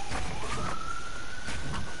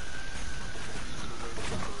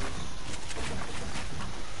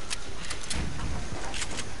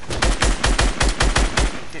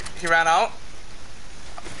 He ran out.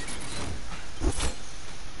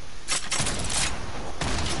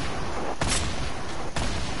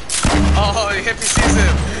 Oh, the hippie sees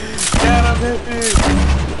him. Get him, hippie.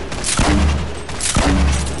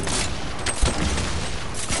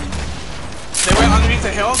 They went underneath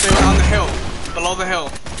the hill. They went on the hill. Below the hill.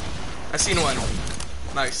 I seen one.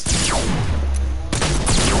 Nice.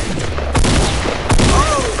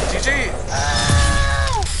 Oh, GG.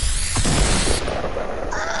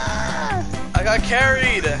 I got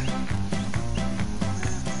carried.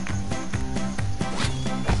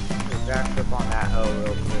 Backflip on that hoe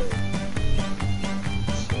real quick.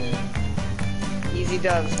 Shit. Easy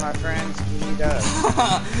dubs, my friends. Easy dubs.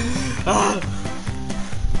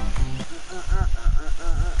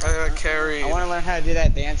 I got carried. I want to learn how to do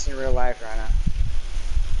that dance in real life right now.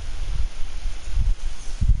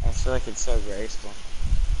 I feel like it's so graceful.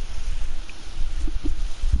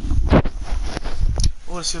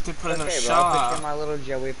 Oh, let's see what they put in their Okay, bro, I'll put you in shop. my little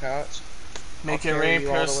Joey pouch. Make I'll it carry rain, you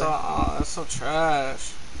all the parasol. way. Oh, that's so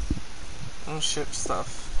trash. Don't ship stuff.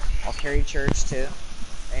 I'll carry church too.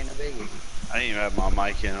 Ain't a biggie. I didn't even have my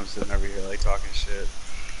mic in. I'm sitting over here like talking shit.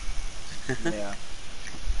 Yeah.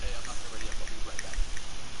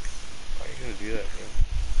 Why are you gonna do that, bro?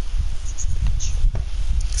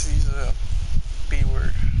 He's a B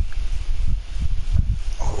word.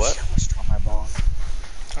 Oh, What? shit, I almost tore my ball.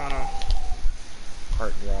 I don't know.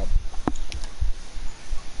 Heart drop.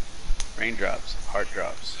 Raindrops, heart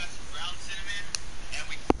drops.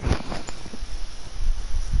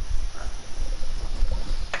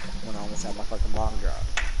 When I almost had my fucking bomb drop.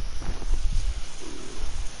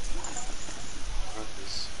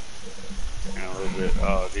 A little bit.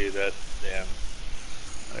 Oh, dude, that damn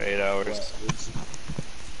 8 hours.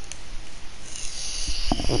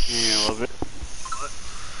 Yeah, a little bit.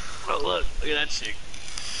 Oh, look at that chick.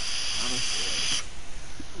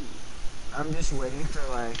 I'm just waiting for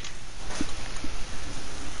like.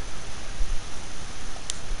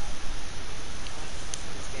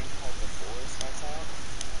 This game called The Forest that's out.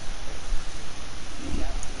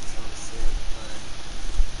 That one is so sick, but.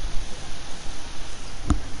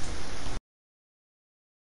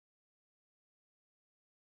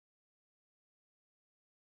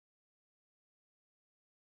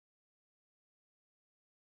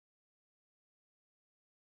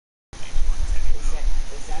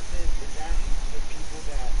 Is that the people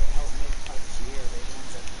that helped make PUBG, or they the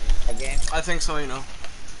ones that made that game? I think so, you know.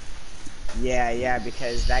 Yeah,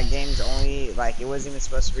 because that game's only, like, it wasn't even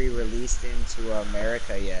supposed to be released into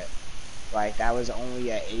America yet. Like, that was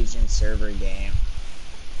only an Asian server game.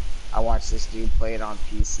 I watched this dude play it on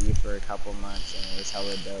PC for a couple months, and it was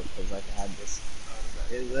hella dope, because, like, it had this,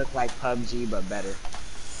 it looked like PUBG, but better.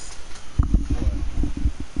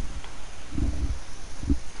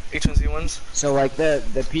 H1Z1s. So, like,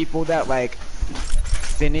 the people that, like,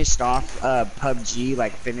 finished off PUBG,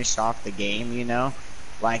 like, finished off the game, you know?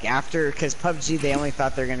 Like, after, because PUBG, they only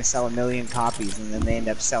thought they were going to sell 1 million copies, and then they end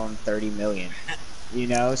up selling 30 million. You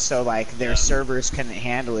know? So, like, their servers couldn't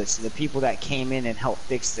handle it. So, the people that came in and helped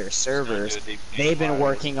fix their servers, they've been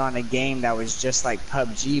working on a game that was just like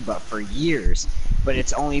PUBG, but for years. But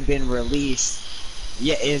it's only been released.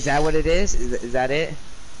 Yeah, is that what it is? Is that it?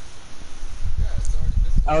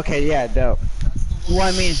 Okay, yeah, dope. Well,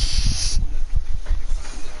 I mean,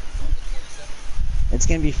 it's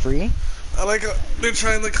gonna be free? I like they're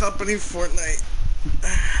trying to company Fortnite.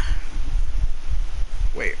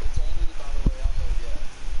 Wait.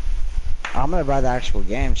 I'm gonna buy the actual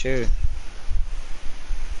game too.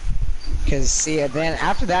 Cause see, then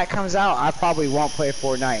after that comes out, I probably won't play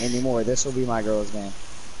Fortnite anymore. This will be my girl's game.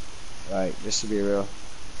 Like, just to be real.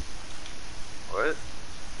 What?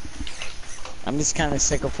 I'm just kind of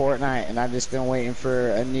sick of Fortnite, and I've just been waiting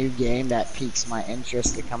for a new game that piques my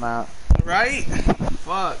interest to come out. Right?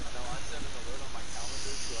 Fuck.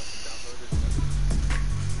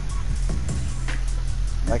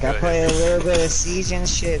 Like, I play a little bit of Siege and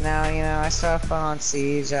shit now, you know. I still have fun on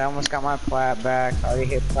Siege. I almost got my plat back. I already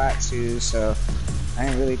hit plat 2, so I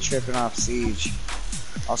ain't really tripping off Siege.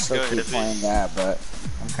 I'll still keep playing that, but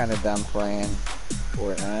I'm kind of done playing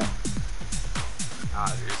Fortnite.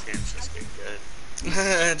 Ah, this game's just getting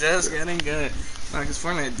good. Just getting good. Nah, cause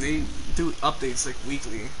Fortnite, they do updates like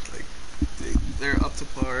weekly. Like, they're up to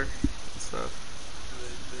par and stuff.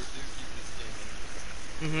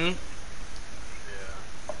 Mm-hmm.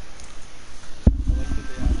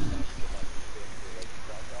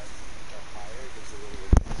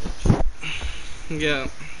 Yeah.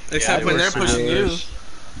 Except when they're pushing you.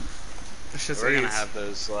 It's just We're gonna AIDS. have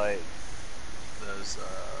those like those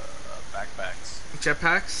backpacks.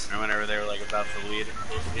 Jetpacks? And whenever they were like about to lead,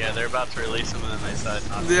 yeah, they're about to release them, and then they decided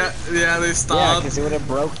not to. Yeah, they Yeah, stopped. because it would have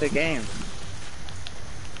broke the game.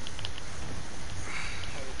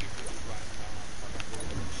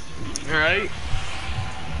 Alright.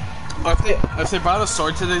 If they brought a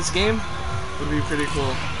sword to this game, it would be pretty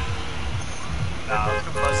cool. No,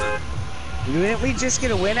 it wasn't. Didn't we just get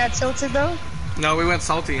a win at Tilted, though? No, we went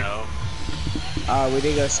salty. No. We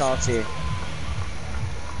did go salty.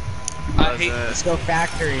 I hate. Let's go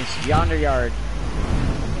factories. Yonder yard.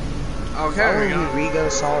 Okay, Why there we would go. we re-go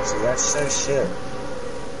salty? That's so shit.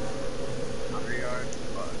 Under yard.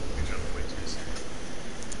 Fuck, we jumped way too soon.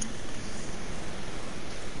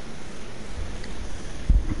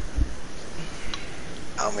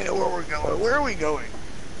 I don't even know where we're going. Where are we going?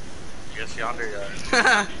 I guess yonder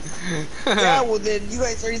yard. Yeah, well then, you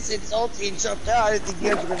guys already said salty and jumped out. I didn't think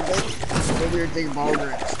you guys were gonna make it. Maybe you're taking ball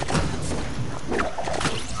grips.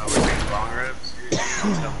 Oh, we're taking long ribs? Dude,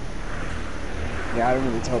 don't tell me. Yeah, I don't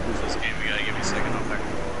really tell people. This game, you gotta give me a second. I'll back.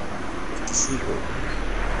 It's a secret.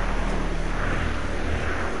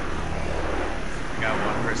 Got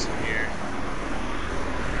one person here.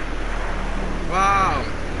 Wow.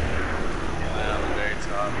 Yeah, on the very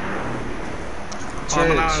top.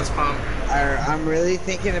 Palm out Church. his palm. I'm really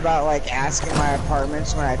thinking about like asking my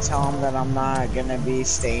apartments when I tell them that I'm not gonna be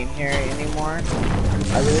staying here anymore.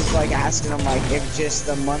 I really feel like asking them like if just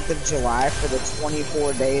the month of July for the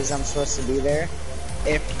 24 days I'm supposed to be there,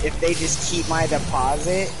 if they just keep my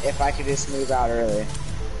deposit, if I could just move out early.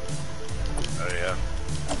 Oh, yeah.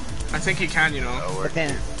 I think you can, you know. That'll But work.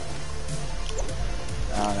 then,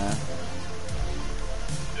 I don't know.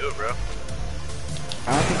 Do it, bro.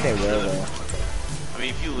 I don't think they will though. I mean,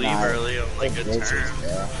 if you leave Nah, early on like good they're terms, bitches,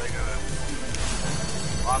 yeah. they're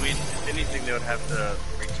gonna. Well, I mean, if anything, they would have to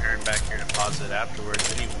return back your deposit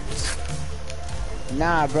afterwards, anyways.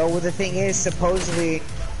 Nah, bro. Well, the thing is, supposedly,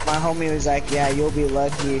 my homie was like, "Yeah, you'll be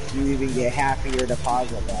lucky if you even get half of your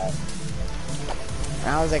deposit back." And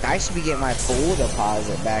I was like, "I should be getting my full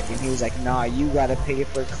deposit back." And he was like, "Nah, you gotta pay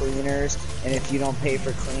for cleaners, and if you don't pay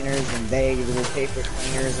for cleaners, then they will pay for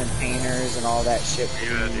cleaners and painters and all that shit for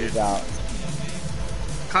you Yeah, to move dude. out."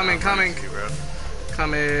 Coming, coming, See, bro.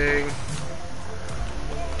 coming.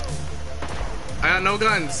 I got no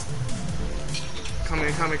guns.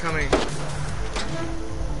 Coming, coming, coming.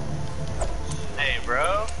 Hey,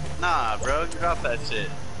 bro. Nah, bro, get off that shit.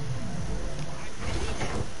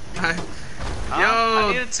 Hi. Huh? Yo,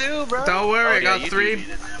 I need it too, bro. don't worry, I yeah, got you do 3. need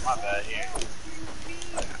it, man. My bad. Here.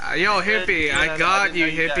 Yo, Good, hippie, good. I I got didn't you,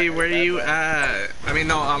 know you got hippie. it. Where Bad, you bad. at? I mean,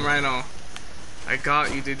 no, I'm Rhino. I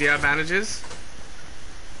got you, dude. Do you have bandages?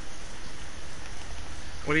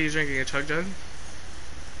 What are you drinking? A chug jug?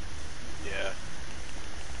 Yeah.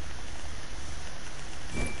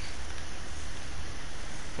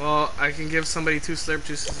 Well, I can give somebody 2 slurp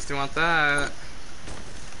juices if they want that.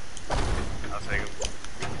 I'll take them.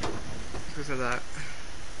 Who's for that?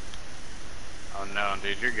 Oh no,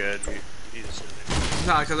 dude, you're good. You need to sit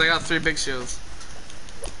Nah, because I got 3 big shields.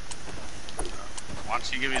 there. Why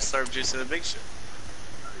don't you give me a slurp juice and a big shit?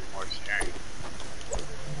 That'd be more sharing.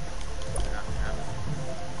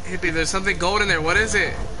 Hippie, there's something gold in there. What is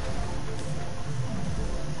it?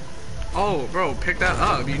 Oh, bro, pick that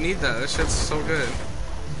up. You need that. That shit's so good.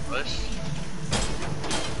 Push.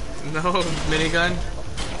 No minigun.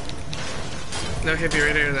 No hippie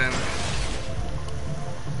right here then.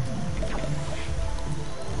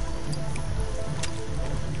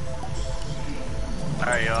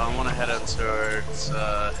 Alright, y'all, I wanna head up towards,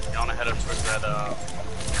 y'all wanna head up towards that, the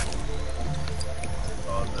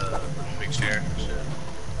big chair and shit.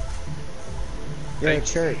 Yo,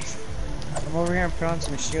 church. Come over here and put on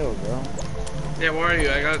some shield, bro. Yeah, where are you?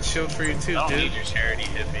 I got shield for you too, I don't dude. need your charity,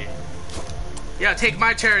 hippie. Yeah, take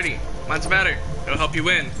my charity. Mine's better. It'll help you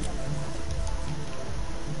win.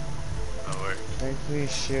 Oh, word. Take me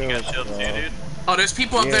shield, You got shield bro. too, dude? Oh, there's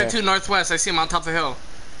people up there Yeah. too, northwest. I see him on top of the hill.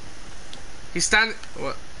 He's standing.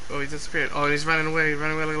 What? Oh, he disappeared. Oh, he's running away. He's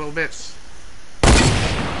running away like a little bitch.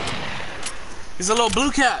 He's a little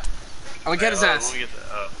blue cat. I'm gonna get his Hey, ass. Let me get the,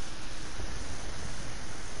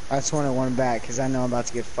 I just want to one back because I know I'm about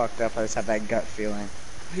to get fucked up. I just have that gut feeling.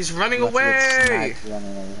 He's running I'm about to get away. smacked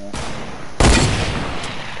running over here.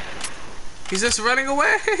 He's just running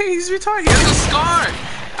away. He's retarded. He has a scar.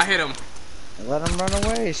 I hit him. Let him run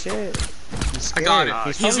away, shit. He's I got scared.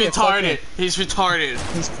 it. He's probably a retarded. fucking- He's retarded.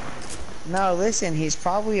 No, listen, he's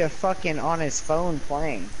probably a fucking on his phone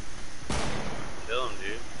playing. kill him, dude.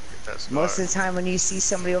 Get that scar. Most of the time when you see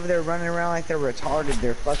somebody over there running around like they're retarded,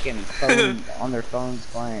 they're fucking phone on their phones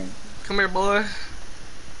playing. Come here, boy.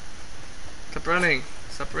 Stop running.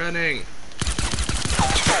 Stop running.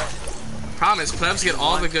 Promise, plebs get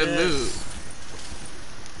all the good loot.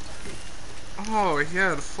 Oh, he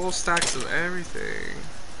had full stacks of everything.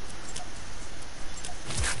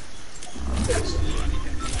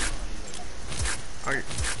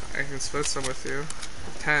 I can split some with you.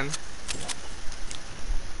 10.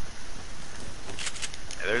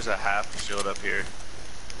 Hey, there's a half shield up here.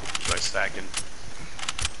 By stacking.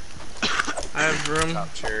 I have room.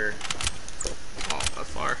 Top chair. Oh, that's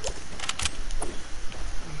far.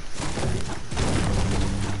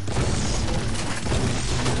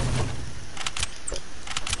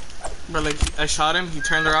 But like, I shot him, he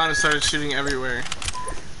turned around and started shooting everywhere.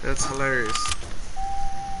 That's hilarious.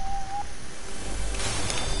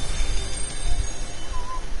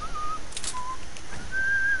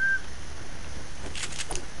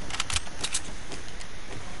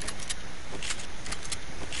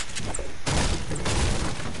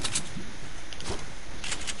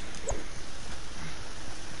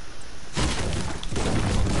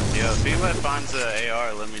 Yo, if anybody finds the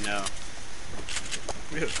AR, let me know.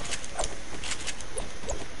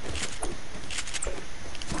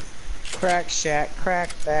 Crack shack,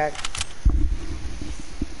 crack back.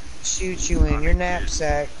 Shoot you in your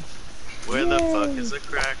knapsack. Where the fuck is the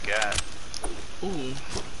crack at? Ooh.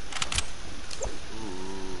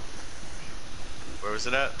 Ooh. Where was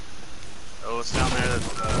it at? Oh, it's down there.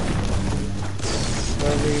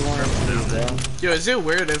 Wherever you want it to be, bro. Yo, is it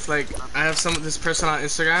weird if like I have this person on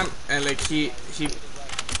Instagram and like he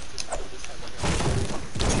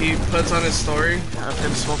puts on his story of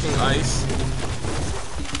him smoking ice?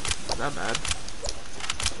 Is that bad?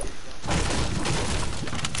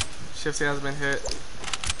 Shifty has been hit.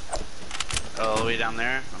 Oh, all the way down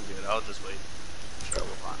there? I'm good. I'll just wait. I'm sure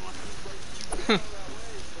we'll find one.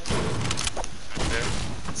 Okay.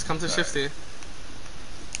 Let's come to Shifty.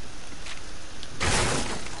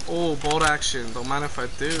 Oh, bolt action. Don't mind if I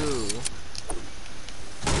do.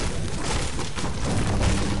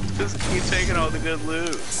 Just keep taking all the good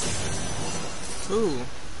loot. Ooh.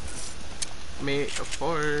 Me, of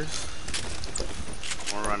course.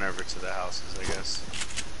 We'll run over to the houses, I guess.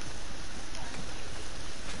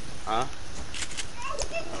 Huh?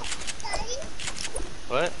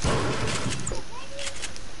 What?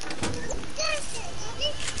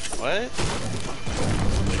 What?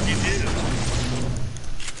 What did you do?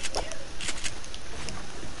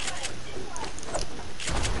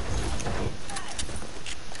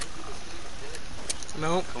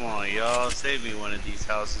 Nope. Come on, y'all. Save me one of these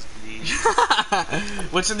houses, please.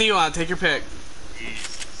 Which one do you want? Take your pick.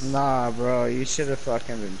 Jesus. Nah, bro, you should have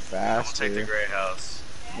fucking been I'm faster. gonna take the gray house.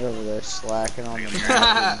 You're over there slacking on the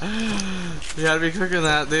ground. You gotta be quicker than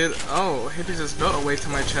that, dude. Oh, Hippie just built a way to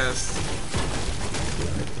my chest.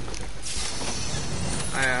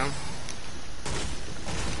 I am.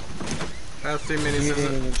 I have 3 minis. You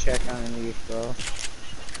didn't even check underneath, bro.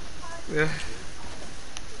 Yeah.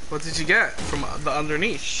 What did you get from the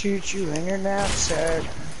underneath? Shoot you in your knapsack.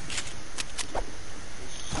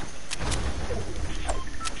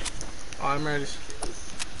 Oh, I'm ready.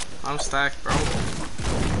 I'm stacked, bro.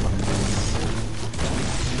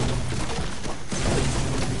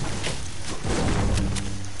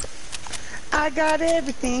 I got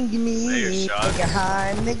everything you need. shot. Nigga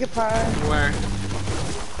high, nigga pie. Where?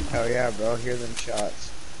 Oh yeah, bro. Hear them shots.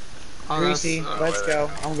 Oh, Greasy. that's, Let's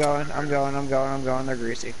go. I'm going. They're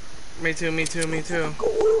greasy. me too, me too, me too.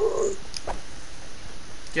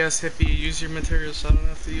 Yes, Hippie, use your materials so I don't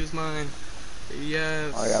have to use mine.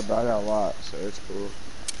 Yes. Oh yeah, bro. I got a lot, so it's cool.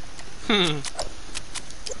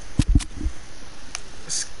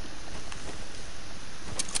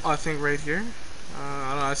 Oh, I think right here. I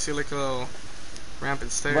don't know. I see like a little ramp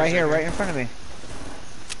and stairs. Right here, right in front of me.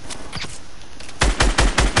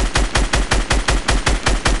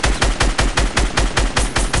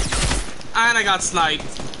 And I got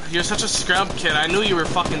sniped. You're such a scrub kid. I knew you were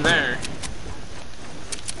fucking there.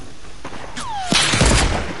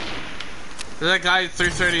 There's that guy at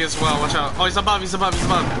 330 as well. Watch out. Oh, he's above. He's above. He's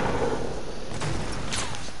above.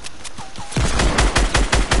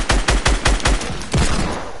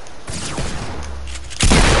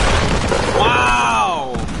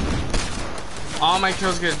 Wow! All my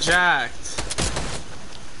kills get jacked.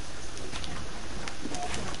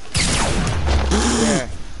 Yeah.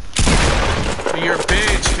 You're a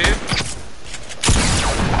bitch, kid.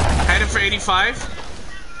 Headed for 85.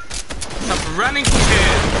 Stop running, kid.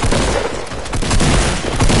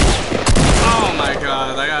 Oh my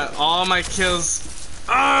god, I got all my kills.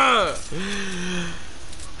 I'm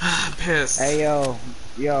pissed. Hey yo,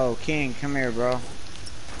 King, come here, bro.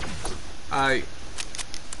 I'm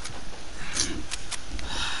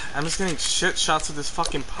just getting shit shots with this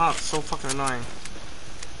fucking pump. It's so fucking annoying.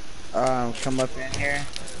 Come up in here.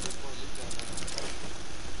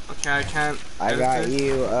 Okay, I can't. I got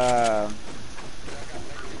you,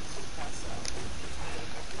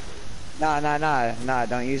 Nah,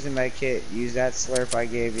 don't use the med kit. Use that slurp I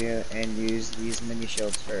gave you, and use these mini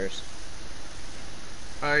shields first.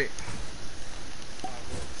 Alright.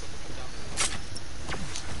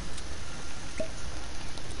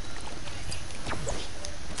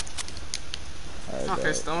 Fuck,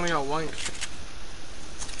 I still only got one.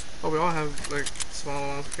 Oh, we all have like small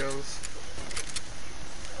amounts of kills.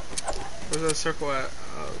 Where's the circle at?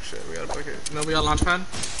 Oh shit, we got a bucket. No, we got launch pad.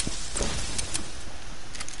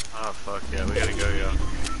 Oh fuck yeah, we gotta go, yo.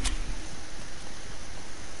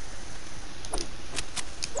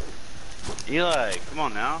 Eli, come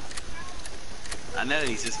on now. I know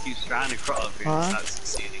he just keeps trying to crawl up here and he's not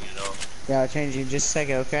succeeding at all. Yeah, I'll change you in just a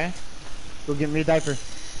second, okay? Go get me a diaper.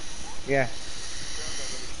 Yeah.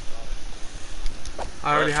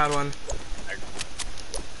 I already had one.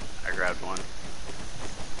 I grabbed one.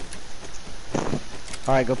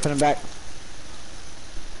 Alright, go put him back.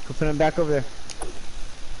 Go put him back over there.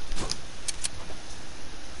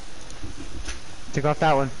 Take off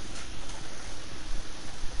that one.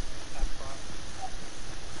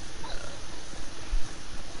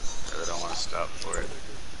 I don't want to stop for it.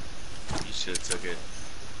 You should have took it.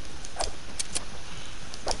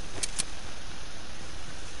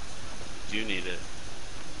 You need it.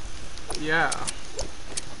 Yeah.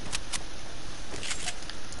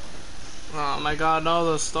 Oh my god,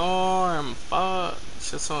 no, the storm. Fuck.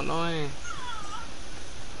 Shit's so annoying.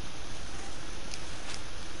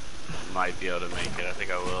 Might be able to make it. I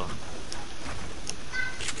think I will.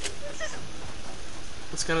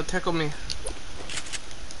 It's gonna tickle me.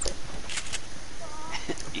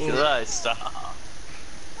 Eli, stop.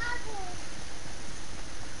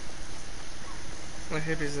 My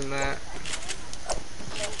hippies in that.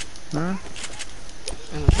 Huh?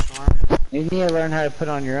 In the storm. You need to learn how to put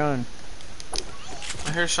on your own.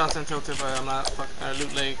 I hear shots and tilted, but I'm not fucking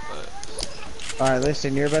Loot Lake, but. Alright,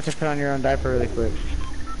 listen, you're about to put on your own diaper really quick.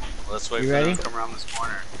 Let's wait You for ready? them to come around this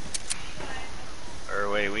corner. Or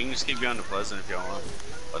wait, we can just keep going to Pleasant if y'all want.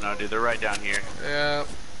 But no, dude, they're right down here. Yeah.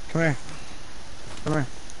 Come here. Come here.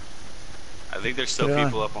 I think there's still Put it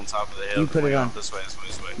people on. up on top of the hill. You put it Wait, on. This way, this way,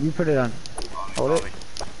 this way. You put it on. Follow Hold me, it.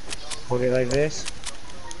 follow me. Hold it like this.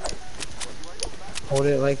 Hold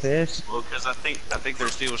it like this. Well, because I think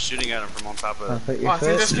there's people shooting at him from on top of. Put Oh, your I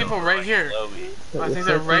think foot. there's people right here. Below me. Put I your think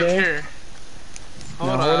they're foot right there. here. Hold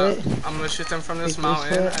Now up. hold it. I'm gonna shoot them from this Take this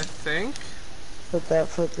mountain, foot. I think. Put that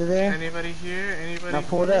foot to there. Anybody here? Anybody Now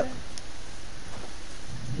pull it here? up.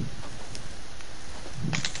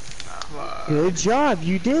 Fuck. Good job,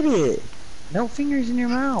 you did it. No fingers in your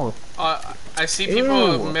mouth. I see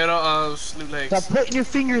people Ew. middle of Loot Lakes. Stop putting your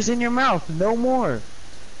fingers in your mouth. No more.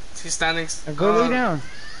 He's standing. Now go lay down.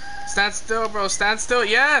 Stand still, bro. Stand still.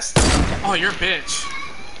 Yes. Oh, you're a bitch.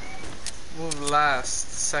 Move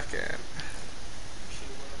last second.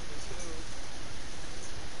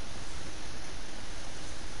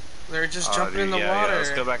 They're just jumping dude, in the yeah, water. Yeah,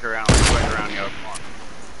 let's go back around. Let's go back around, yo. Come on.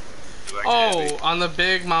 Go back to Oh, Heavy. on the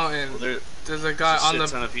big mountain. Well, There's a guy there's a on shit the.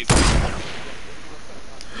 ton of people.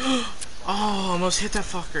 Oh, almost hit that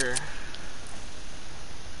fucker.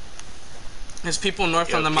 There's people north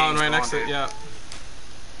Yo, on the King, mountain right come next on, to it. dude. Yeah.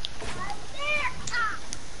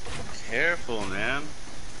 Careful, man.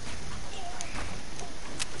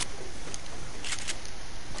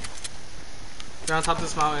 They're on top of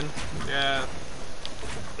this mountain. Yeah.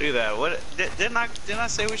 Look at that. What didn't I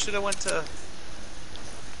say we should have went to?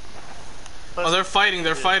 Oh, they're fighting.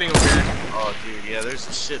 They're fighting over here. Oh, dude, yeah. There's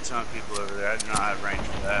a shit ton of people over there. I do not have range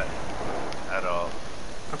for that at all.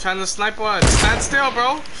 I'm trying to snipe one. Stand still,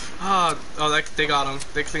 bro. Oh, they got him.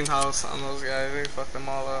 They cleaned house on those guys. They fucked them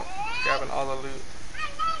all up, grabbing all the loot.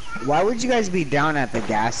 Why would you guys be down at the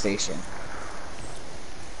gas station?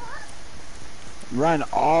 Run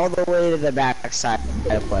all the way to the back side.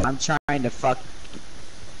 I'm trying to fuck.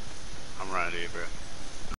 I'm running to you, bro.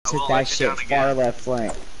 I Hit won't that let you shit down far again. left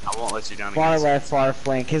flank. I won't let you down Far again. left, far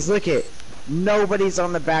flank. Cause look it, nobody's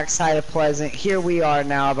on the backside of Pleasant. Here we are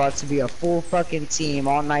now, about to be a full fucking team,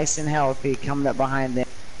 all nice and healthy, coming up behind them.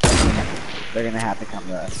 They're gonna have to come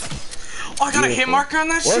to us. Oh, I got a hit Beautiful. marker on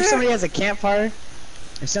that Or if shit. somebody has a campfire,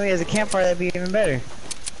 if somebody has a campfire, that'd be even better.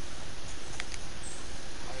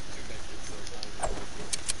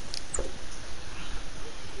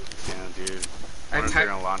 Yeah, dude. I I wonder if they're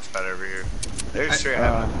gonna launch pad over here. They're straight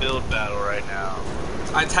having a build battle right now.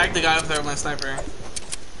 I tagged the guy up there with my sniper.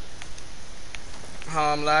 Oh,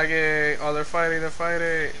 I'm lagging. Oh, they're fighting. They're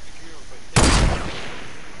fighting.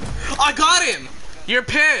 I got him. You're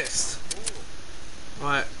pissed.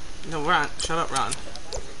 What? No, Ron. Shut up, Ron.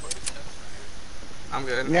 I'm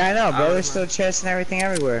good. Yeah, I know, bro. I'm There's still chests and everything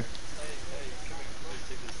everywhere.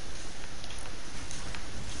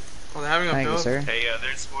 Oh, they're having a Thank you, build. sir. Hey,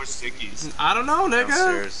 there's more stickies I don't know, nigga.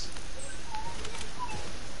 downstairs.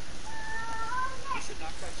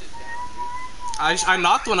 I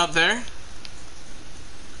knocked one up there.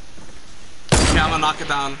 Okay, I'm gonna knock it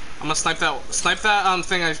down. I'm gonna snipe that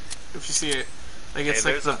thing if you see it. Like Hey, it's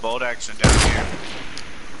like there's a bolt action down here.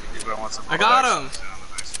 Anybody wants a I bolt got action? him.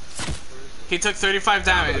 He took 35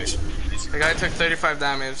 damage. The guy took 35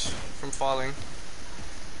 damage from falling.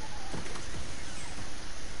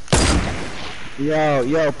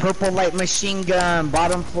 Yo, purple light machine gun,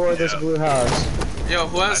 bottom floor of this blue house. Yo,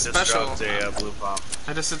 who I has just special? dropped a blue pump.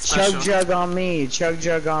 I just said special. Chug jug on me, chug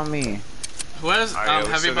jug on me. Who has Alright, we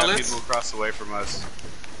heavy still got bullets? people across the way from us.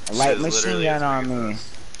 Light Shit is machine literally gun as on big as me. us.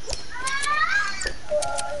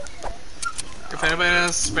 If anybody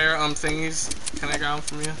has spare thingies, can I grab them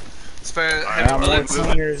from you? Spare Alright, heavy Got more bullets?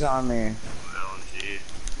 fingers on me. LNG.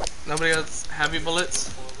 Nobody has heavy bullets?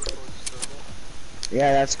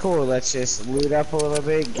 Yeah, that's cool. Let's just loot up a little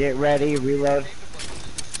bit, get ready, reload.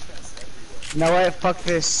 You know what? Fuck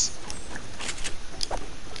this.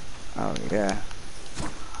 Oh, yeah.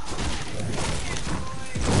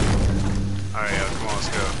 Alright, yo, come on, let's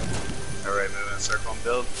go. Alright, move in a circle and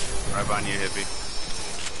build. Right behind you, hippie.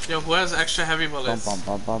 Yo, who has extra heavy bullets? We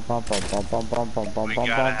gotta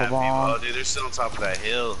have people. Oh, dude, they're still on top of that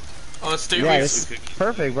hill. Oh, it's 3 Yeah, weeks. this is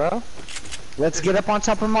perfect, bro. Let's get up on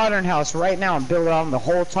top of Modern House right now and build on the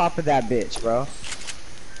whole top of that bitch, bro.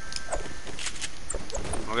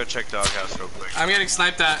 I'm gonna go check doghouse real quick. I'm getting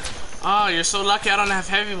sniped at. Oh, you're so lucky I don't have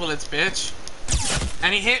heavy bullets, bitch.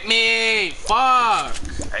 And he hit me! Fuck!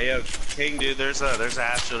 Hey, yo, King, dude, there's a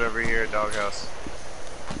half shield over here at doghouse.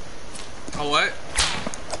 Oh, what?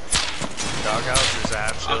 Doghouse, there's a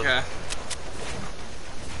half shield. Okay.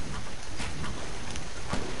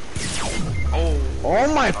 Oh. Oh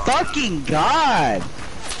my fucking god!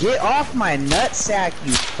 Get off my nutsack,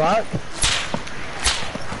 you fuck!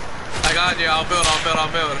 I got you. I'll build.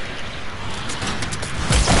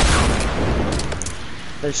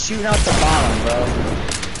 They're shooting out the bottom, bro.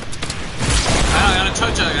 I got a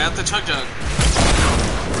chug jug. I got the chug jug.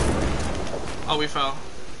 Oh, we fell.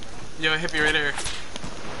 Yo, hippie right here.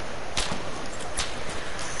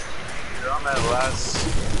 You're on that last.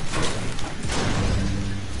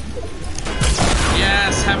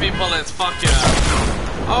 Yes, heavy bullets. Fuck yeah.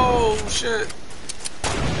 Oh, shit.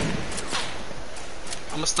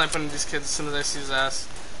 I'm gonna snipe one of these kids as soon as I see his ass.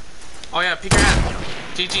 Oh yeah, peek your head.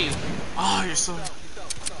 GG. Oh, you're so...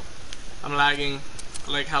 I'm lagging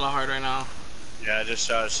like hella hard right now. Yeah, I just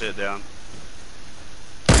shot shit down.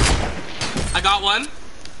 I got one.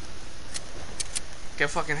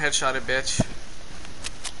 Get fucking headshotted, bitch.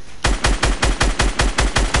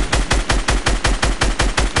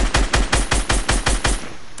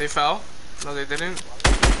 They fell? No, they didn't.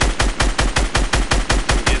 I'm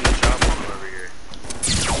getting the drop on him over here.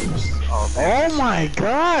 Oh my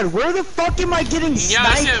god, where the fuck am I getting Yeah, I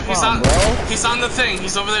see sniped him. He's from, on. bro? He's on the thing.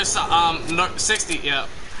 He's over there. 60. Yeah.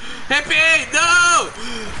 Hippie, no!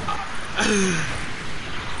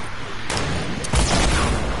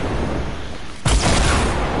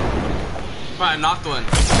 Probably knocked one,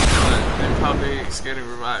 but they're probably getting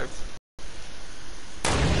revived.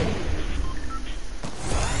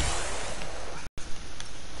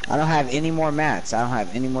 I don't have any more mats. I don't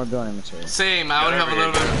have any more building materials. Same. I would have a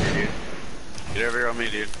little bit. Get over here on me,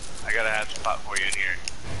 dude. I got a hatch pot for you in here.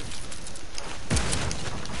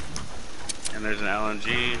 And there's an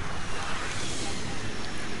LNG.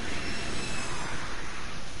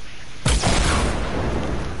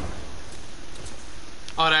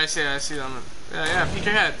 Oh, I see them. Yeah, peek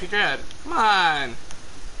your head. Come on.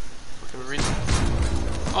 Fucking reach.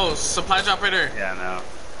 Oh, supply drop right there. Yeah, no.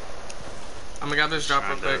 I'm gonna grab this drop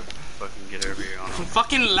real quick. Fucking get over here on him.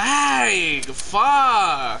 Fucking lag!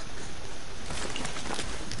 Fuck!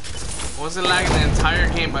 I wasn't lagging the entire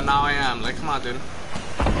game, but now I am. Like, come on, dude.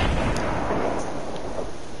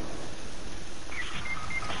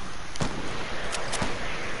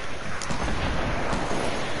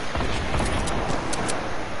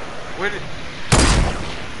 Where did...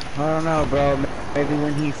 I don't know, bro. Maybe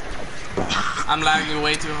when he I'm lagging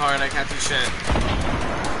way too hard. I can't do shit.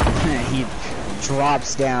 he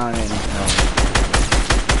drops down and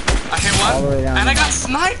I hit all the way one, down and I the got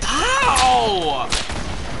sniped. How?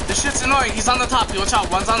 This shit's annoying. He's on the top. Watch out.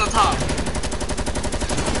 One's on the top.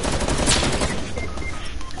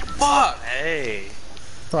 Fuck. Hey.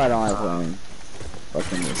 so I don't like playing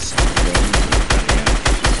fucking this game.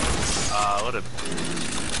 What a...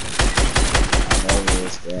 I'm over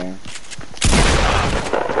this game.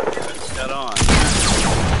 Got on.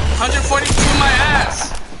 142 my ass.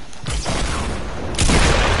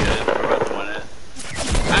 Good. We're about to win it.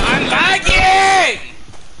 I'm lagging.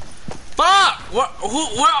 Fuck.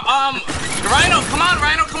 Rhino. Come on,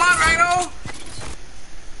 Rhino.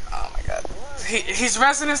 Oh my god. He's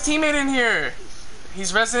resting his teammate in here.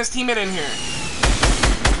 He's resting his teammate in here.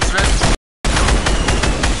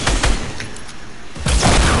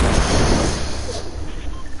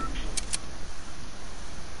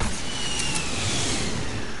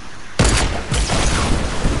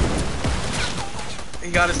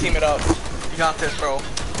 You gotta team it up. You got this, bro.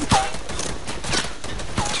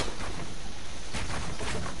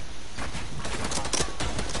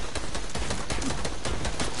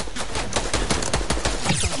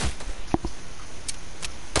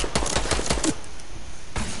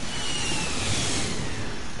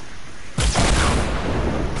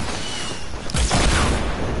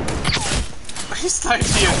 He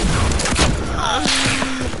sniped you.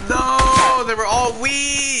 No, they were all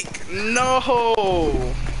weak. No.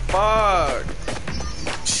 Fuck.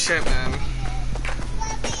 Shit, man.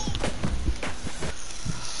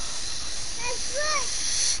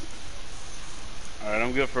 Alright,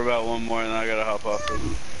 I'm good for about one more and then I gotta hop off it.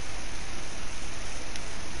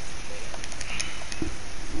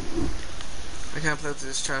 I can't play with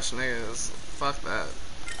these trash niggas. Fuck that.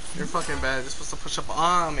 You're fucking bad. You're supposed to push up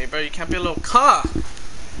on me, bro. You can't be a little cuh.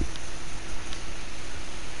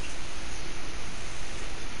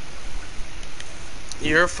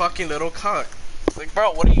 You're a fucking little cuck. Like,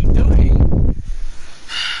 bro, what are you doing?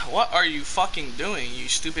 What are you fucking doing, you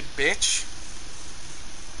stupid bitch?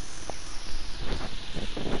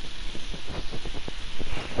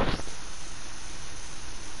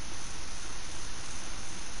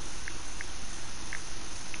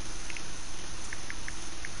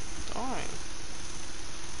 Darn.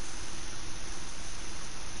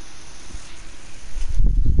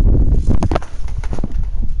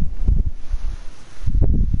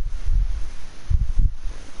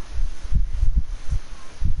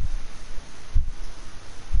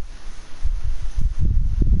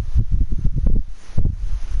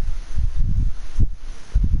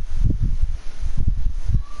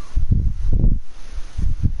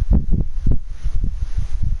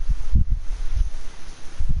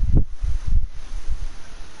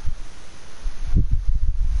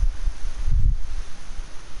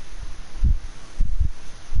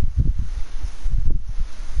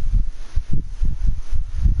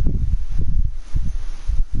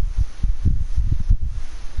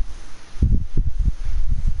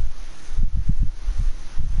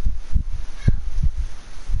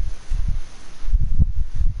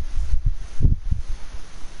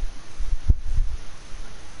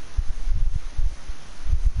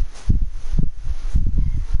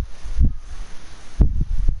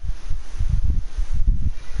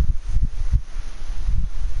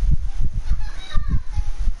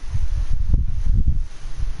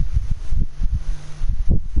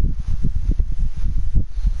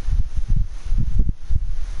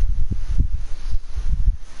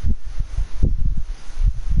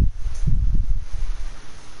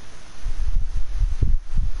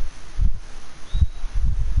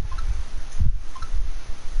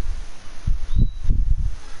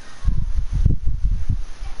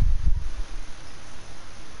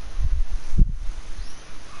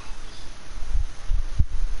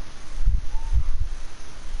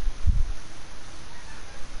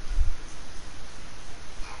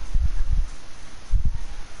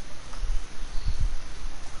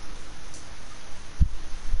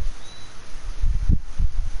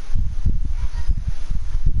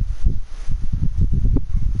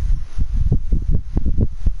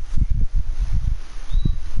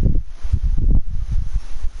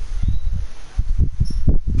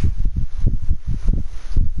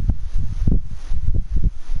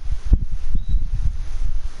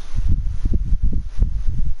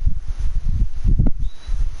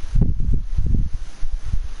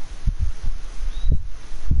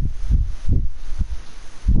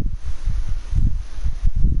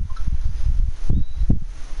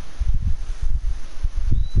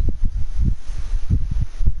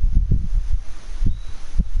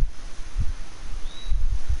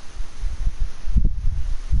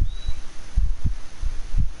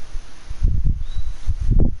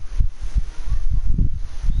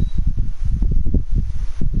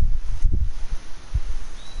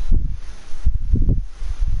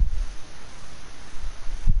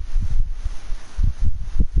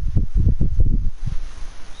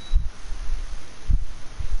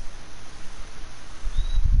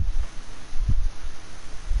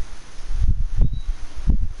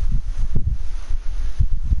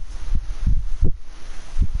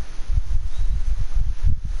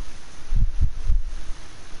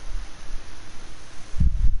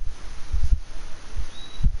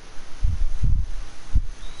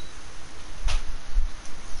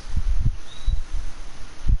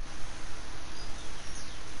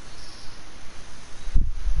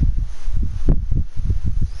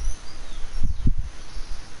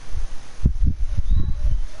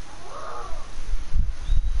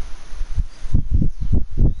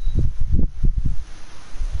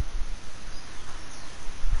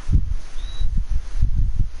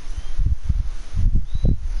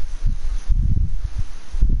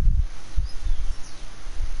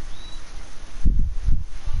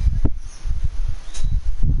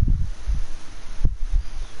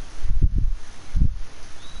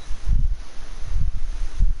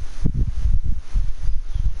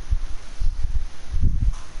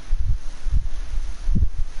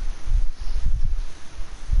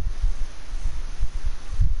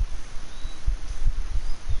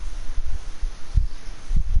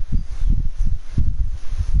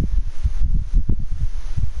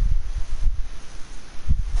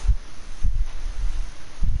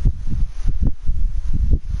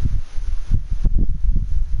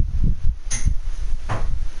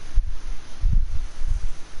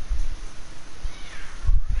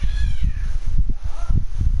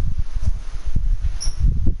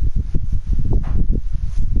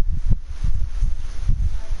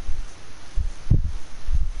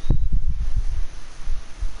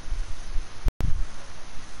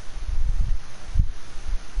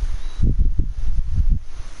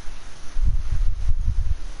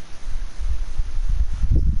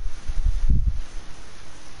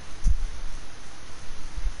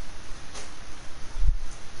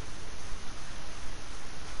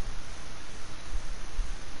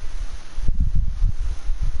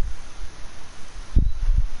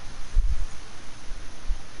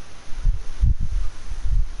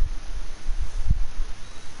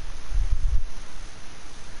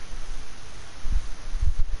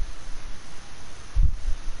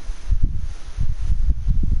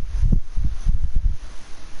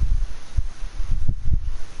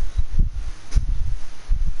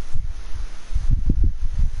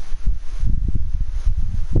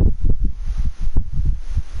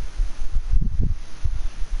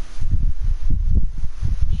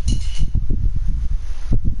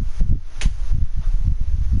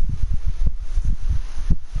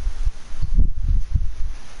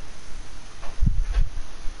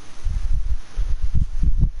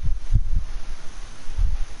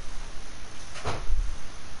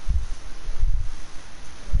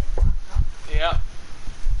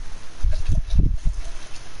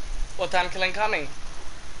 time killing coming.